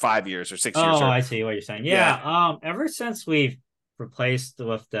do it for 5 years or 6 years, Oh, or I see what you're saying. yeah. Yeah. Ever since we've replaced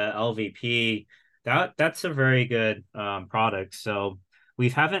with the LVP, that's a very good product. So we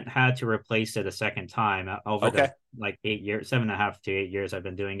haven't had to replace it a second time over the Okay. like 8 years, 7.5 to 8 years I've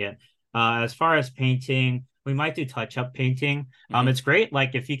been doing it. As far as painting, we might do touch-up painting. Mm-hmm. It's great,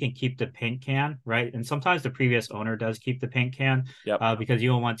 like if you can keep the paint can, right? And sometimes the previous owner does keep the paint can, Yep. because you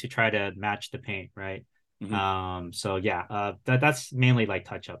don't want to try to match the paint, right? Mm-hmm. So yeah, that's mainly like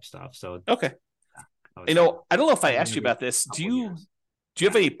touch-up stuff. So Okay. yeah, I would say I don't know if I maybe asked you every about this. couple years. Do you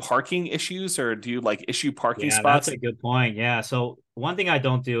have Yeah. any parking issues, or do you like issue parking Yeah, that's spots? a good point. Yeah. So one thing I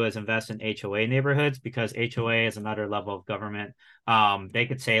don't do is invest in HOA neighborhoods because HOA is another level of government. They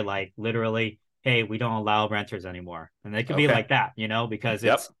could say like literally, hey, we don't allow renters anymore. And they could be Okay. like that, because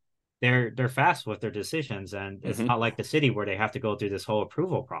Yep. they're fast with their decisions, and it's Mm-hmm. not like the city where they have to go through this whole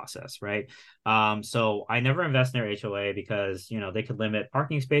approval process, right? So I never invest in their HOA because they could limit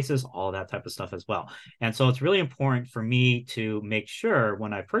parking spaces, all that type of stuff as well. And so it's really important for me to make sure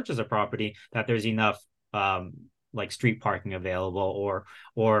when I purchase a property that there's enough um like street parking available,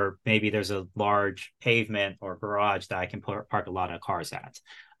 or maybe there's a large pavement or garage that I can park a lot of cars at.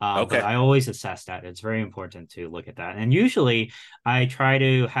 But Okay. I always assess that. It's very important to look at that. And usually I try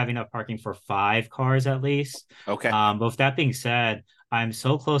to have enough parking for 5 cars at least. Okay. But with that being said, I'm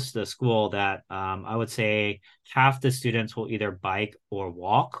so close to the school that I would say half the students will either bike or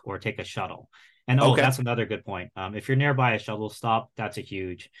walk or take a shuttle. And oh, Okay. that's another good point. If you're nearby a shuttle stop, that's a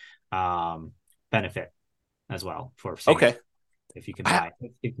huge um, benefit as well for Okay. safety. How,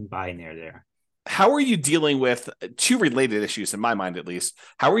 If you can buy near there. how are you dealing with two related issues in my mind, at least?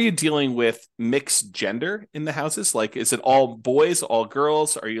 How are you dealing with mixed gender in the houses? Like, is it all boys, all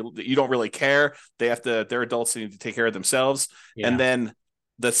girls? Are you don't really care? They're adults, they need to take care of themselves. And Yeah. then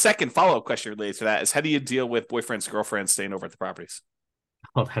the second follow-up question related to that is, how do you deal with boyfriends, girlfriends staying over at the properties?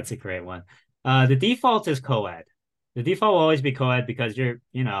 Oh, that's a great one. The default is co-ed. The default will always be co-ed because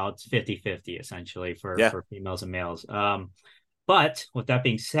it's 50-50 essentially for Yeah. females and males. But with that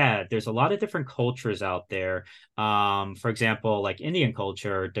being said, there's a lot of different cultures out there. For example, like Indian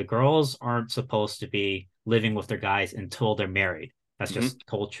culture, the girls aren't supposed to be living with their guys until they're married. That's Hmm. just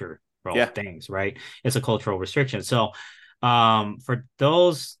cultural Yeah. things, right? It's a cultural restriction. So, for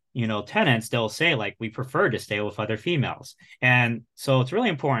those, tenants, they'll say like, we prefer to stay with other females. And so it's really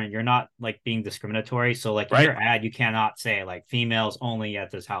important. You're not like being discriminatory. So like in Right. your ad, you cannot say like females only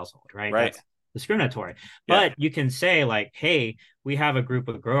at this household, right? Right. That's discriminatory. Yeah. But you can say like, hey, we have a group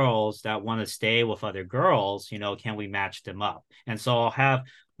of girls that want to stay with other girls, can we match them up? And so I'll have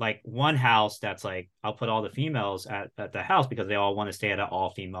like one house that's like, I'll put all the females at the house because they all want to stay at an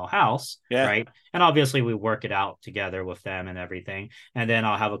all female house, Yeah. right? And obviously we work it out together with them and everything. And then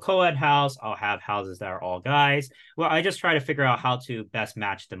I'll have a co-ed house. I'll have houses that are all guys. Well, I just try to figure out how to best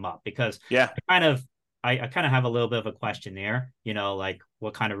match them up because Yeah. I kind of have a little bit of a questionnaire, like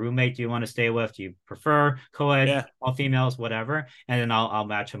what kind of roommate do you want to stay with? Do you prefer co-ed, Yeah. all females, whatever? And then I'll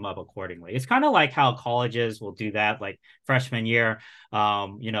match them up accordingly. It's kind of like how colleges will do that, like freshman year.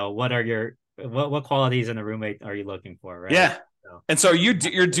 What are your what qualities in a roommate are you looking for, right? Yeah. So, And so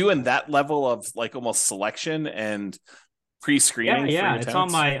you're doing that level of like almost selection and pre-screening for yeah, your it's on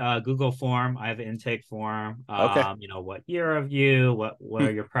tenants? my Google form. I have an intake form. Okay. What year of you, what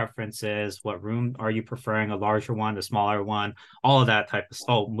are your preferences, what room are you preferring, a larger one, a smaller one, all of that type of stuff.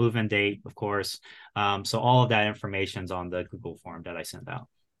 Oh, move-in date, of course. So all of that information's on the Google form that I sent out.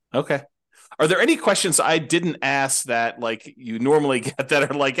 Okay. Are there any questions I didn't ask that like you normally get that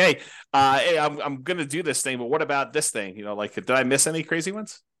are like, hey, I'm gonna do this thing, but what about this thing? Like did I miss any crazy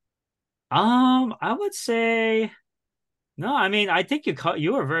ones? I would say no. I mean, I think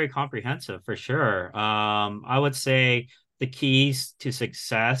you were very comprehensive for sure. I would say the keys to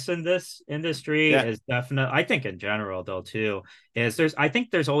success in this industry Yeah. is definite. I think in general though too is I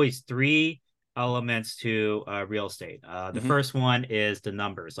think there's always three elements to real estate. The Hmm. first one is the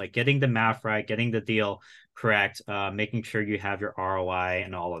numbers, like getting the math right, getting the deal correct, making sure you have your ROI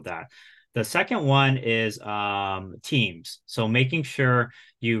and all of that. The second one is teams. So making sure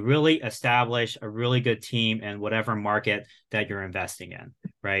you really establish a really good team in whatever market that you're investing in,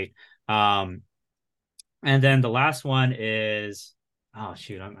 right? Um, and then the last one is, oh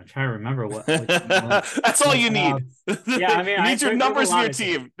shoot, I'm trying to remember which one it was. That's all But you need. yeah, I mean, You need your there's a numbers in lot your of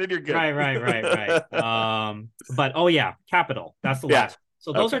things. team, then you're good. Right. But oh yeah, capital. That's the Yeah. last.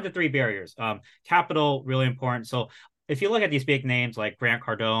 So those Okay. are the three barriers. Capital really important. So if you look at these big names like Grant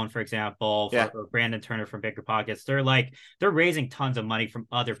Cardone, for example, Yeah. or Brandon Turner from Bigger Pockets, they're raising tons of money from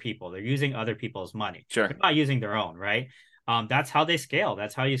other people. They're using other people's money. Sure. They're not using their own, right? That's how they scale.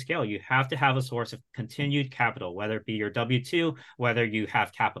 That's how you scale. You have to have a source of continued capital, whether it be your W-2, whether you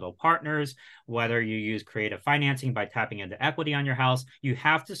have capital partners, whether you use creative financing by tapping into equity on your house. You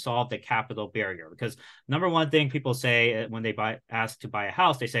have to solve the capital barrier because number one thing people say when they ask to buy a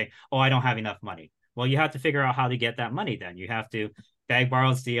house, they say, "Oh, I don't have enough money." Well, you have to figure out how to get that money. Then you have to beg,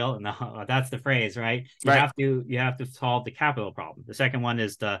 borrow, steal, and that's the phrase, right? Right. You have to solve the capital problem. The second one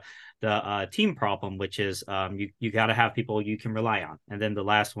is the team problem, which is you got to have people you can rely on. And then the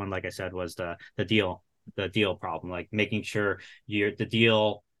last one, like I said, was the deal problem, like making sure the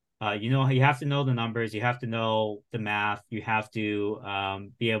deal. You have to know the numbers, you have to know the math, you have to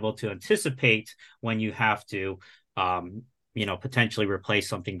be able to anticipate when you have to, potentially replace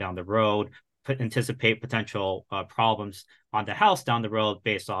something down the road, anticipate potential problems on the house down the road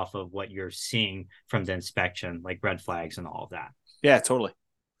based off of what you're seeing from the inspection, like red flags and all of that. Yeah, totally.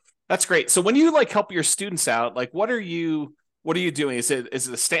 That's great. So when you like help your students out, like what are you doing? Is it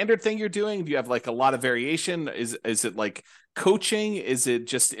a standard thing you're doing? Do you have like a lot of variation? Is it like coaching? Is it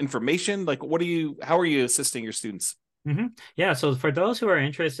just information? Like how are you assisting your students? Mm-hmm. Yeah. So for those who are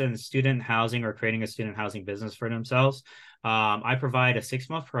interested in student housing or creating a student housing business for themselves, I provide a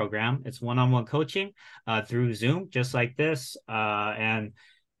 6-month program. It's one-on-one coaching through Zoom, just like this. And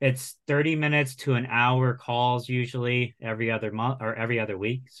it's 30 minutes to an hour calls, usually every other month or every other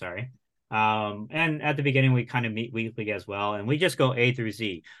week. Sorry. And at the beginning, we kind of meet weekly as well. And we just go A through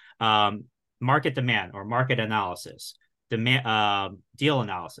Z. Market demand or market analysis, deal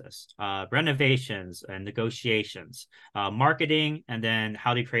analysis, renovations and negotiations, marketing, and then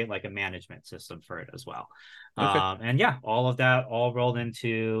how to create like a management system for it as well. Okay. And yeah, all of that all rolled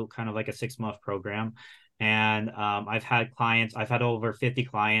into kind of like a 6-month program. And I've had over 50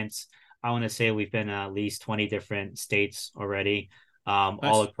 clients. I want to say we've been in at least 20 different states already, all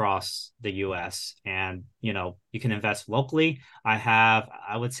Nice. across the US. And, you can invest locally. I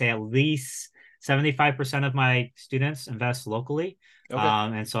would say at least 75% of my students invest locally. Okay.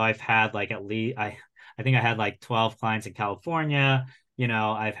 And so I've had like at least, I think I had like 12 clients in California.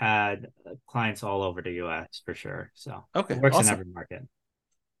 I've had clients all over the US for sure. So it Okay. works in Awesome. every market.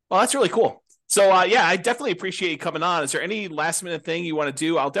 Well, that's really cool. So, yeah, I definitely appreciate you coming on. Is there any last minute thing you want to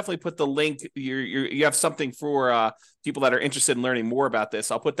do? I'll definitely put the link. You have something for people that are interested in learning more about this.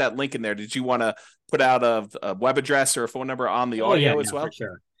 I'll put that link in there. Did you want to put out a web address or a phone number on the Oh yeah, audio as yeah, for well?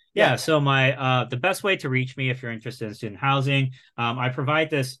 sure. Yeah. Yeah, so my the best way to reach me if you're interested in student housing, I provide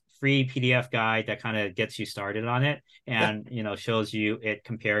this free PDF guide that kind of gets you started on it Yeah. and shows you it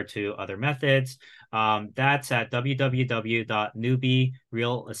compared to other methods. That's at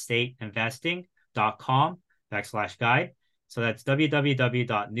www.newbierealestateinvesting.com/guide. So that's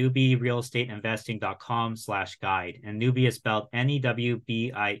www.newbierealestateinvesting.com/guide. And newbie is spelled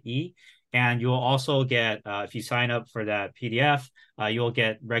NEWBIE. And you'll also get, if you sign up for that PDF, you'll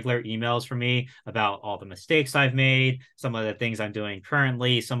get regular emails from me about all the mistakes I've made, some of the things I'm doing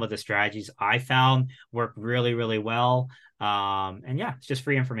currently, some of the strategies I found work really, really well. And yeah, it's just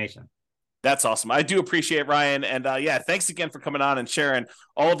free information. That's awesome. I do appreciate it, Ryan. And yeah, thanks again for coming on and sharing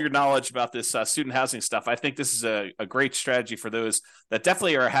all of your knowledge about this student housing stuff. I think this is a great strategy for those that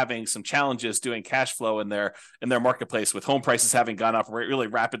definitely are having some challenges doing cash flow in their marketplace, with home prices having gone up really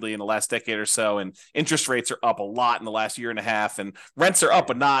rapidly in the last decade or so. And interest rates are up a lot in the last year and a half. And rents are up,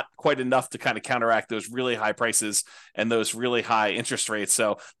 but not quite enough to kind of counteract those really high prices and those really high interest rates.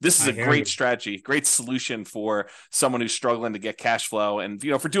 So this is a great strategy, great solution for someone who's struggling to get cash flow. And,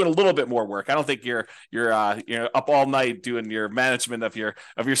 for doing a little bit more work. I don't think you're up all night doing your management of your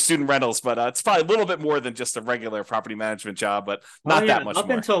student rentals, but it's probably a little bit more than just a regular property management job, but not that much up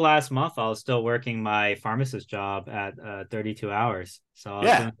more. Until last month, I was still working my pharmacist job at 32 hours. So I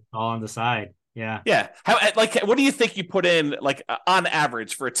was doing it all on the side. Yeah. Yeah. What do you think you put in, on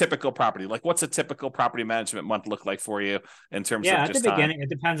average for a typical property? Like, what's a typical property management month look like for you in terms of just at the time? beginning? It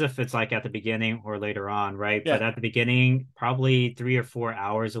depends if it's at the beginning or later on, right? Yeah. But at the beginning, probably 3 or 4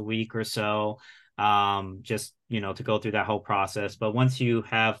 hours a week or so, just, to go through that whole process. But once you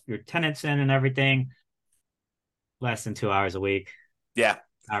have your tenants in and everything, less than 2 hours a week. Yeah.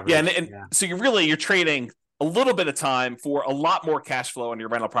 Average. And so you're trading a little bit of time for a lot more cash flow on your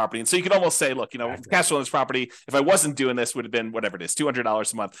rental property. And so you could almost say, look, cash flow on this property, if I wasn't doing this, would have been whatever it is,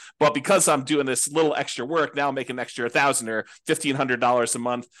 $200 a month. But because I'm doing this little extra work, now I'm making an extra $1,000 or $1,500 a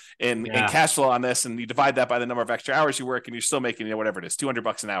month in cash flow on this. And you divide that by the number of extra hours you work, and you're still making, whatever it is,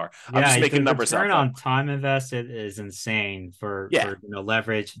 $200 an hour. I'm just making numbers up. The return on time invested is insane for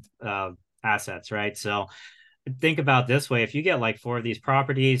leverage assets, right? So think about this way. If you get 4 of these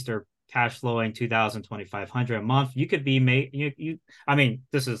properties, they're cash flowing $2,000, $2,500 a month, you could be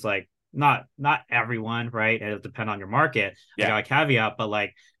this is not everyone, right? It'll depend on your market. I got a caveat, but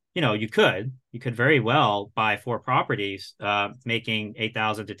you could very well buy 4 properties, making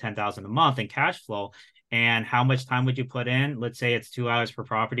 $8,000 to $10,000 a month in cash flow. And how much time would you put in? Let's say it's 2 hours per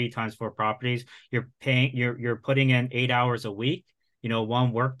property times 4 properties. You're putting in 8 hours a week,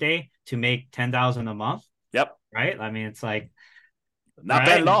 one work day to make $10,000 a month. Yep. Right. I mean, it's not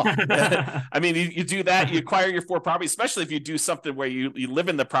bad at all. I mean, you do that, you acquire your 4 properties, especially if you do something where you live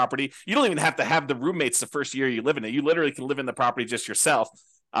in the property. You don't even have to have the roommates the first year you live in it. You literally can live in the property just yourself.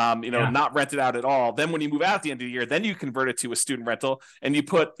 Not rent it out at all. Then when you move out at the end of the year, then you convert it to a student rental, and you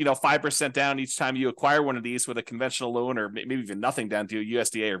put 5% down each time you acquire one of these with a conventional loan, or maybe even nothing down to a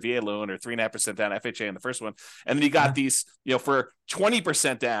USDA or VA loan, or 3.5% down FHA in the first one. And then you got these, for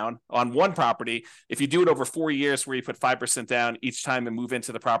 20% down on one property. If you do it over 4 years, where you put 5% down each time and move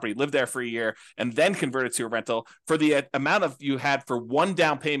into the property, live there for a year, and then convert it to a rental for the amount of you had for one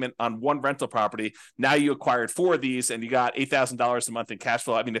down payment on one rental property. Now you acquired 4 of these, and you got $8,000 a month in cash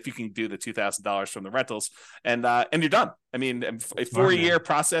flow. I mean, if you can do the $2,000 from the rentals, and you're done. I mean, a 4-year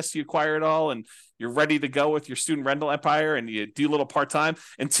process, you acquire it all, and you're ready to go with your student rental empire, and you do a little part-time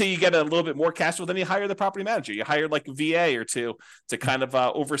until you get a little bit more cash flow. Then you hire the property manager. You hire a VA or 2 to kind of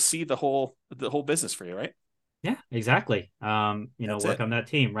oversee the whole business for you, right? Yeah, exactly. Work on that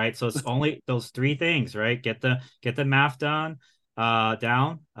team, right? So it's only those 3 things, right? Get the math down,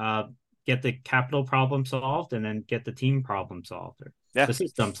 get the capital problem solved, and then get the team problem solved. The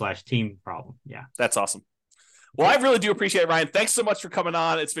system/team problem. Yeah. That's awesome. Well, I really do appreciate it, Ryan. Thanks so much for coming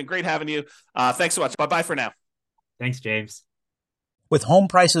on. It's been great having you. Thanks so much. Bye-bye for now. Thanks, James. With home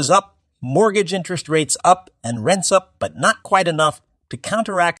prices up, mortgage interest rates up, and rents up, but not quite enough to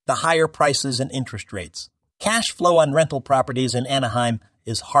counteract the higher prices and interest rates, cash flow on rental properties in Anaheim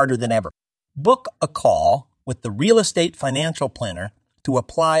is harder than ever. Book a call with the Real Estate Financial Planner to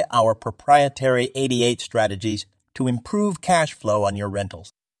apply our proprietary 88 strategies to improve cash flow on your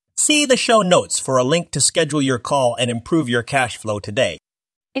rentals. See the show notes for a link to schedule your call and improve your cash flow today.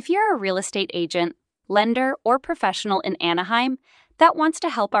 If you're a real estate agent, lender, or professional in Anaheim that wants to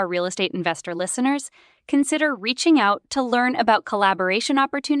help our real estate investor listeners, consider reaching out to learn about collaboration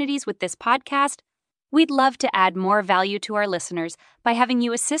opportunities with this podcast. We'd love to add more value to our listeners by having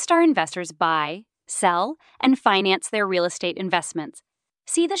you assist our investors buy, sell, and finance their real estate investments.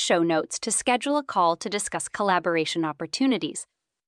 See the show notes to schedule a call to discuss collaboration opportunities.